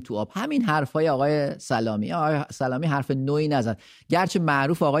بریزیم تو آب. همین حرفای آقای سلامی حرف نوعی نزد، گرچه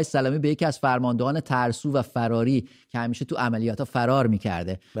معروف آقای سلامی به یکی از فرماندهان ترسو و فراری که همیشه تو عملیات‌ها فرار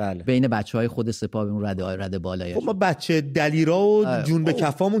می‌کرده. بله. بین بچه‌های خود سپاه اون رده بالایی. خب ما بچه دلیرا و جون به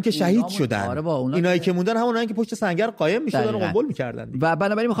کفامون که شهید شدن. اینایی که موندن همونایی که پشت سنگر قایم می‌شدن و قنبل می‌کردن. و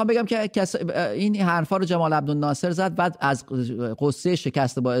بنابراین می‌خوام بگم که این حرفا رو جمال عبدالناصر زد، بعد از قصه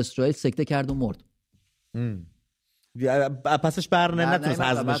شکست با اسرائیل سکته کرد و مرد. پسش نتونست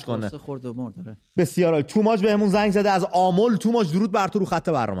هضمش کنه. مرد. بسیار عالی. توماج بهمون زنگ زده از آمل. توماج درود بر تو، رو خط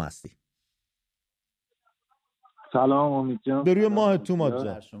برنامه هستی. سلام امید جان. به روی ماه توماج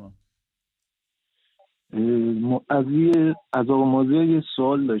جان. از آقا مازیار یه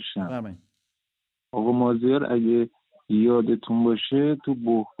سوال داشتم. آقا مازیار اگه یادتون باشه تو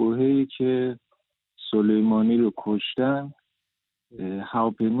بحبوحه‌ای که سلیمانی رو کشتن،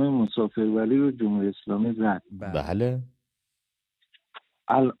 هواپیمای مسافربری رو جمهوری اسلامی زد. بله.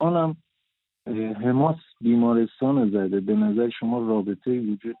 الانم حماس بیمارستان زده. به نظر شما رابطه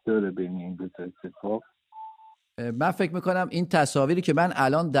وجود داره بین این دو تا اتفاق؟ من فکر میکنم این تصاویری که من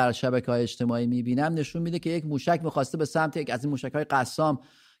الان در شبکه‌های اجتماعی میبینم نشون میده که یک موشک میخواسته به سمت یک از این موشک‌های قسام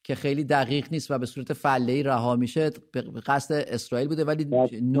که خیلی دقیق نیست و به صورت فله‌ای رها میشه به قصد اسرائیل بوده، ولی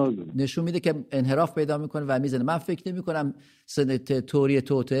نشون میده که انحراف پیدا میکنه و میزنه. من فکر نمی‌کنم توری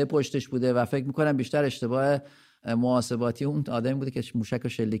توطئه پشتش بوده و فکر می‌کنم بیشتر اشتباه محاسباتی اون آدمی بوده که موشک رو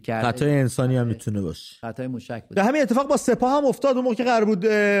شلیک کرده. خطای انسانی هم میتونه باشه. خطای موشک بوده. همین اتفاق با سپاه هم افتاد اون موقع که قرار بود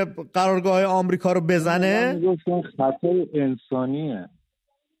قرارگاه آمریکا رو بزنه. گفتم خطای انسانیه.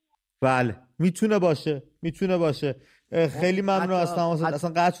 بله میتونه باشه. خیلی ممنون از تماس. اصلا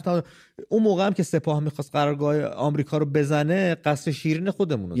قطع شد. اون موقع هم که سپاه می‌خواست قرارگاه آمریکا رو بزنه، قصر شیرین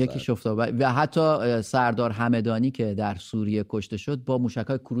خودمون رو یکیش افتاد و حتی سردار همدانی که در سوریه کشته شد با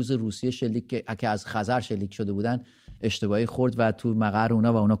موشک‌های کروز روسیه شلیک که از خزر شلیک شده بودن اشتباهی خورد و تو مقر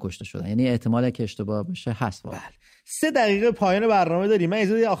اونا کشته شدن. یعنی احتمالی که اشتباه بشه هست. بله. 3 دقیقه پایان برنامه داریم. من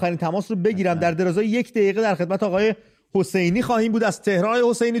اجازه آخرین تماس رو بگیرم. در درازای 1 دقیقه در خدمت آقای حسینی خواهیم بود از تهران.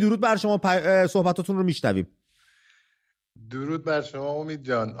 حسینی درود بر شما، صحبتاتون رو میشنویم. درود بر شما امید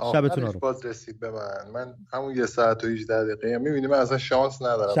جان. آخرش باز رسید به من همون 1 ساعت و 18 دقیقه میبینی من اصلا شانس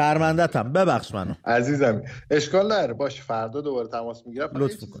ندارم. شرمنده‌ام، ببخش منو عزیزم. اشکال نداره، باش فردا دوباره تماس میگیرم.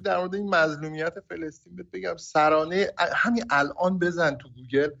 لطف کن. در مورد این مظلومیت فلسطین بگم، سرانه همین الان بزن تو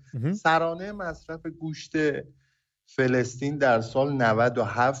گوگل سرانه مصرف گوشت فلسطین در سال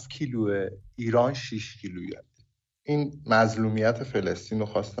 97 کیلوه، ایران 6 کیلوه. این مظلومیت فلسطین رو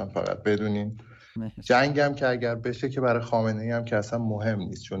خواستم فقط بدونین. جنگ هم که اگر بشه که برای خامنه هم که اصلا مهم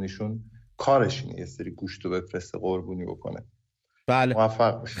نیست، چون ایشون کارش اینه یه سری گوشت رو بفرسته قربونی بکنه. بله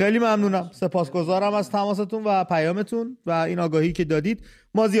موفق باشید. خیلی ممنونم، سپاسگزارم از تماستون و پیامتون و این آگاهی که دادید.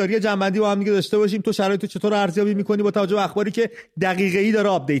 مازیار جنبندی با هم دیگه داشته باشیم. تو شرایطو چطور ارزیابی می‌کنی با توجه به اخباری که دقیقه‌ای داره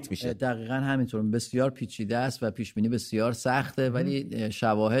آپدیت میشه؟ دقیقاً همینطور، بسیار پیچیده است و پیش بینی بسیار سخته، ولی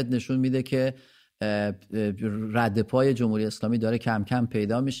شواهد نشون میده که رد پای جمهوری اسلامی داره کم کم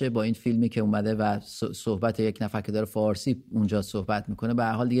پیدا میشه. با این فیلمی که اومده و صحبت یک نفر که داره فارسی اونجا صحبت میکنه، به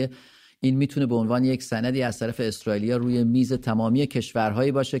هر حال دیگه این میتونه به عنوان یک سندی از طرف اسرائیلیا روی میز تمامی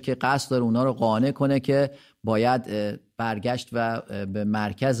کشورهایی باشه که قصد داره اونا رو قانع کنه که باید برگشت و به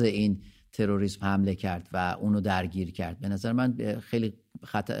مرکز این تروریسم حمله کرد و اونو درگیر کرد. به نظر من خیلی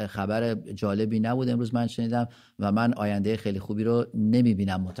خبر جالبی نبود امروز من شنیدم و من آینده خیلی خوبی رو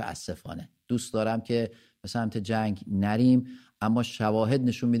نمیبینم متاسفانه. دوست دارم که به سمت جنگ نریم، اما شواهد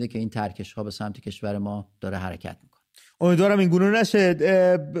نشون میده که این ترکش ها به سمت کشور ما داره حرکت میکنه. امیدوارم این گونه نشه.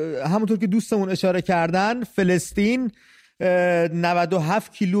 همونطور که دوستمون اشاره کردن، فلسطین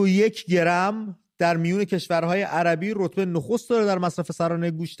 97 کیلو 1 گرم در میون کشورهای عربی رتبه نخست داره در مصرف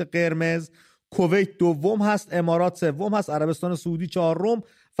سرانه گوشت قرمز. کویت دوم هست، امارات سوم هست، عربستان سعودی چهارم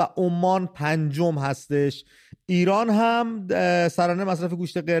و عمان پنجم هستش. ایران هم سرانه مصرف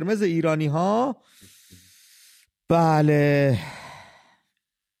گوشت قرمز ایرانی ها بله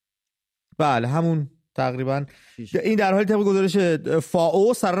همون تقریبا این در حالی طبق گزارش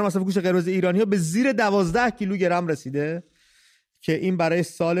فائو سرانه مصرف گوشت قرمز ایرانی ها به زیر 12 کیلوگرم رسیده که این برای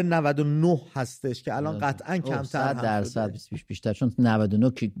سال 99 هستش که الان قطعا کمتر 100% بیشتر، چون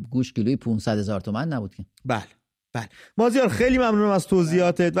 99 گوشت کیلویی 500,000 تومان نبود که. بله مازیار خیلی ممنونم از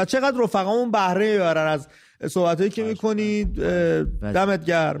توضیحاتت و چقدر رفقامون بهره میبرن از صحبتایی که میکنید. دمت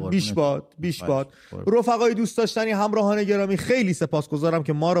گرم. بیش باد. رفقای دوست داشتنی، همراهان گرامی، خیلی سپاسگزارم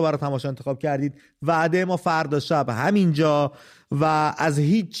که ما رو برای تماشا انتخاب کردید. وعده ما فردا شب همینجا و از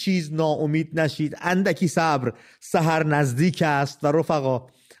هیچ چیز ناامید نشید. اندکی صبر، سحر نزدیک است و رفقا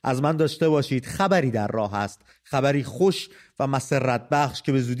از من داشته باشید. خبری در راه است، خبری خوش و مسرت بخش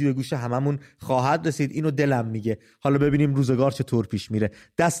که به زودی به گوش هممون خواهد رسید. اینو دلم میگه. حالا ببینیم روزگار چطور پیش میره.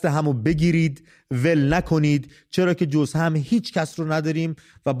 دست همو بگیرید، ول نکنید، چرا که جز هم هیچ کس رو نداریم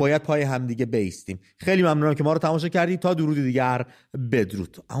و باید پای همدیگه بایستیم. خیلی ممنونم که ما رو تماشا کردید. تا درود دیگر،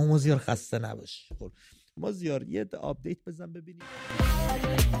 بدرود. اما مازیار خسته نباش. مازیار یه آپدیت بزن ببینیم.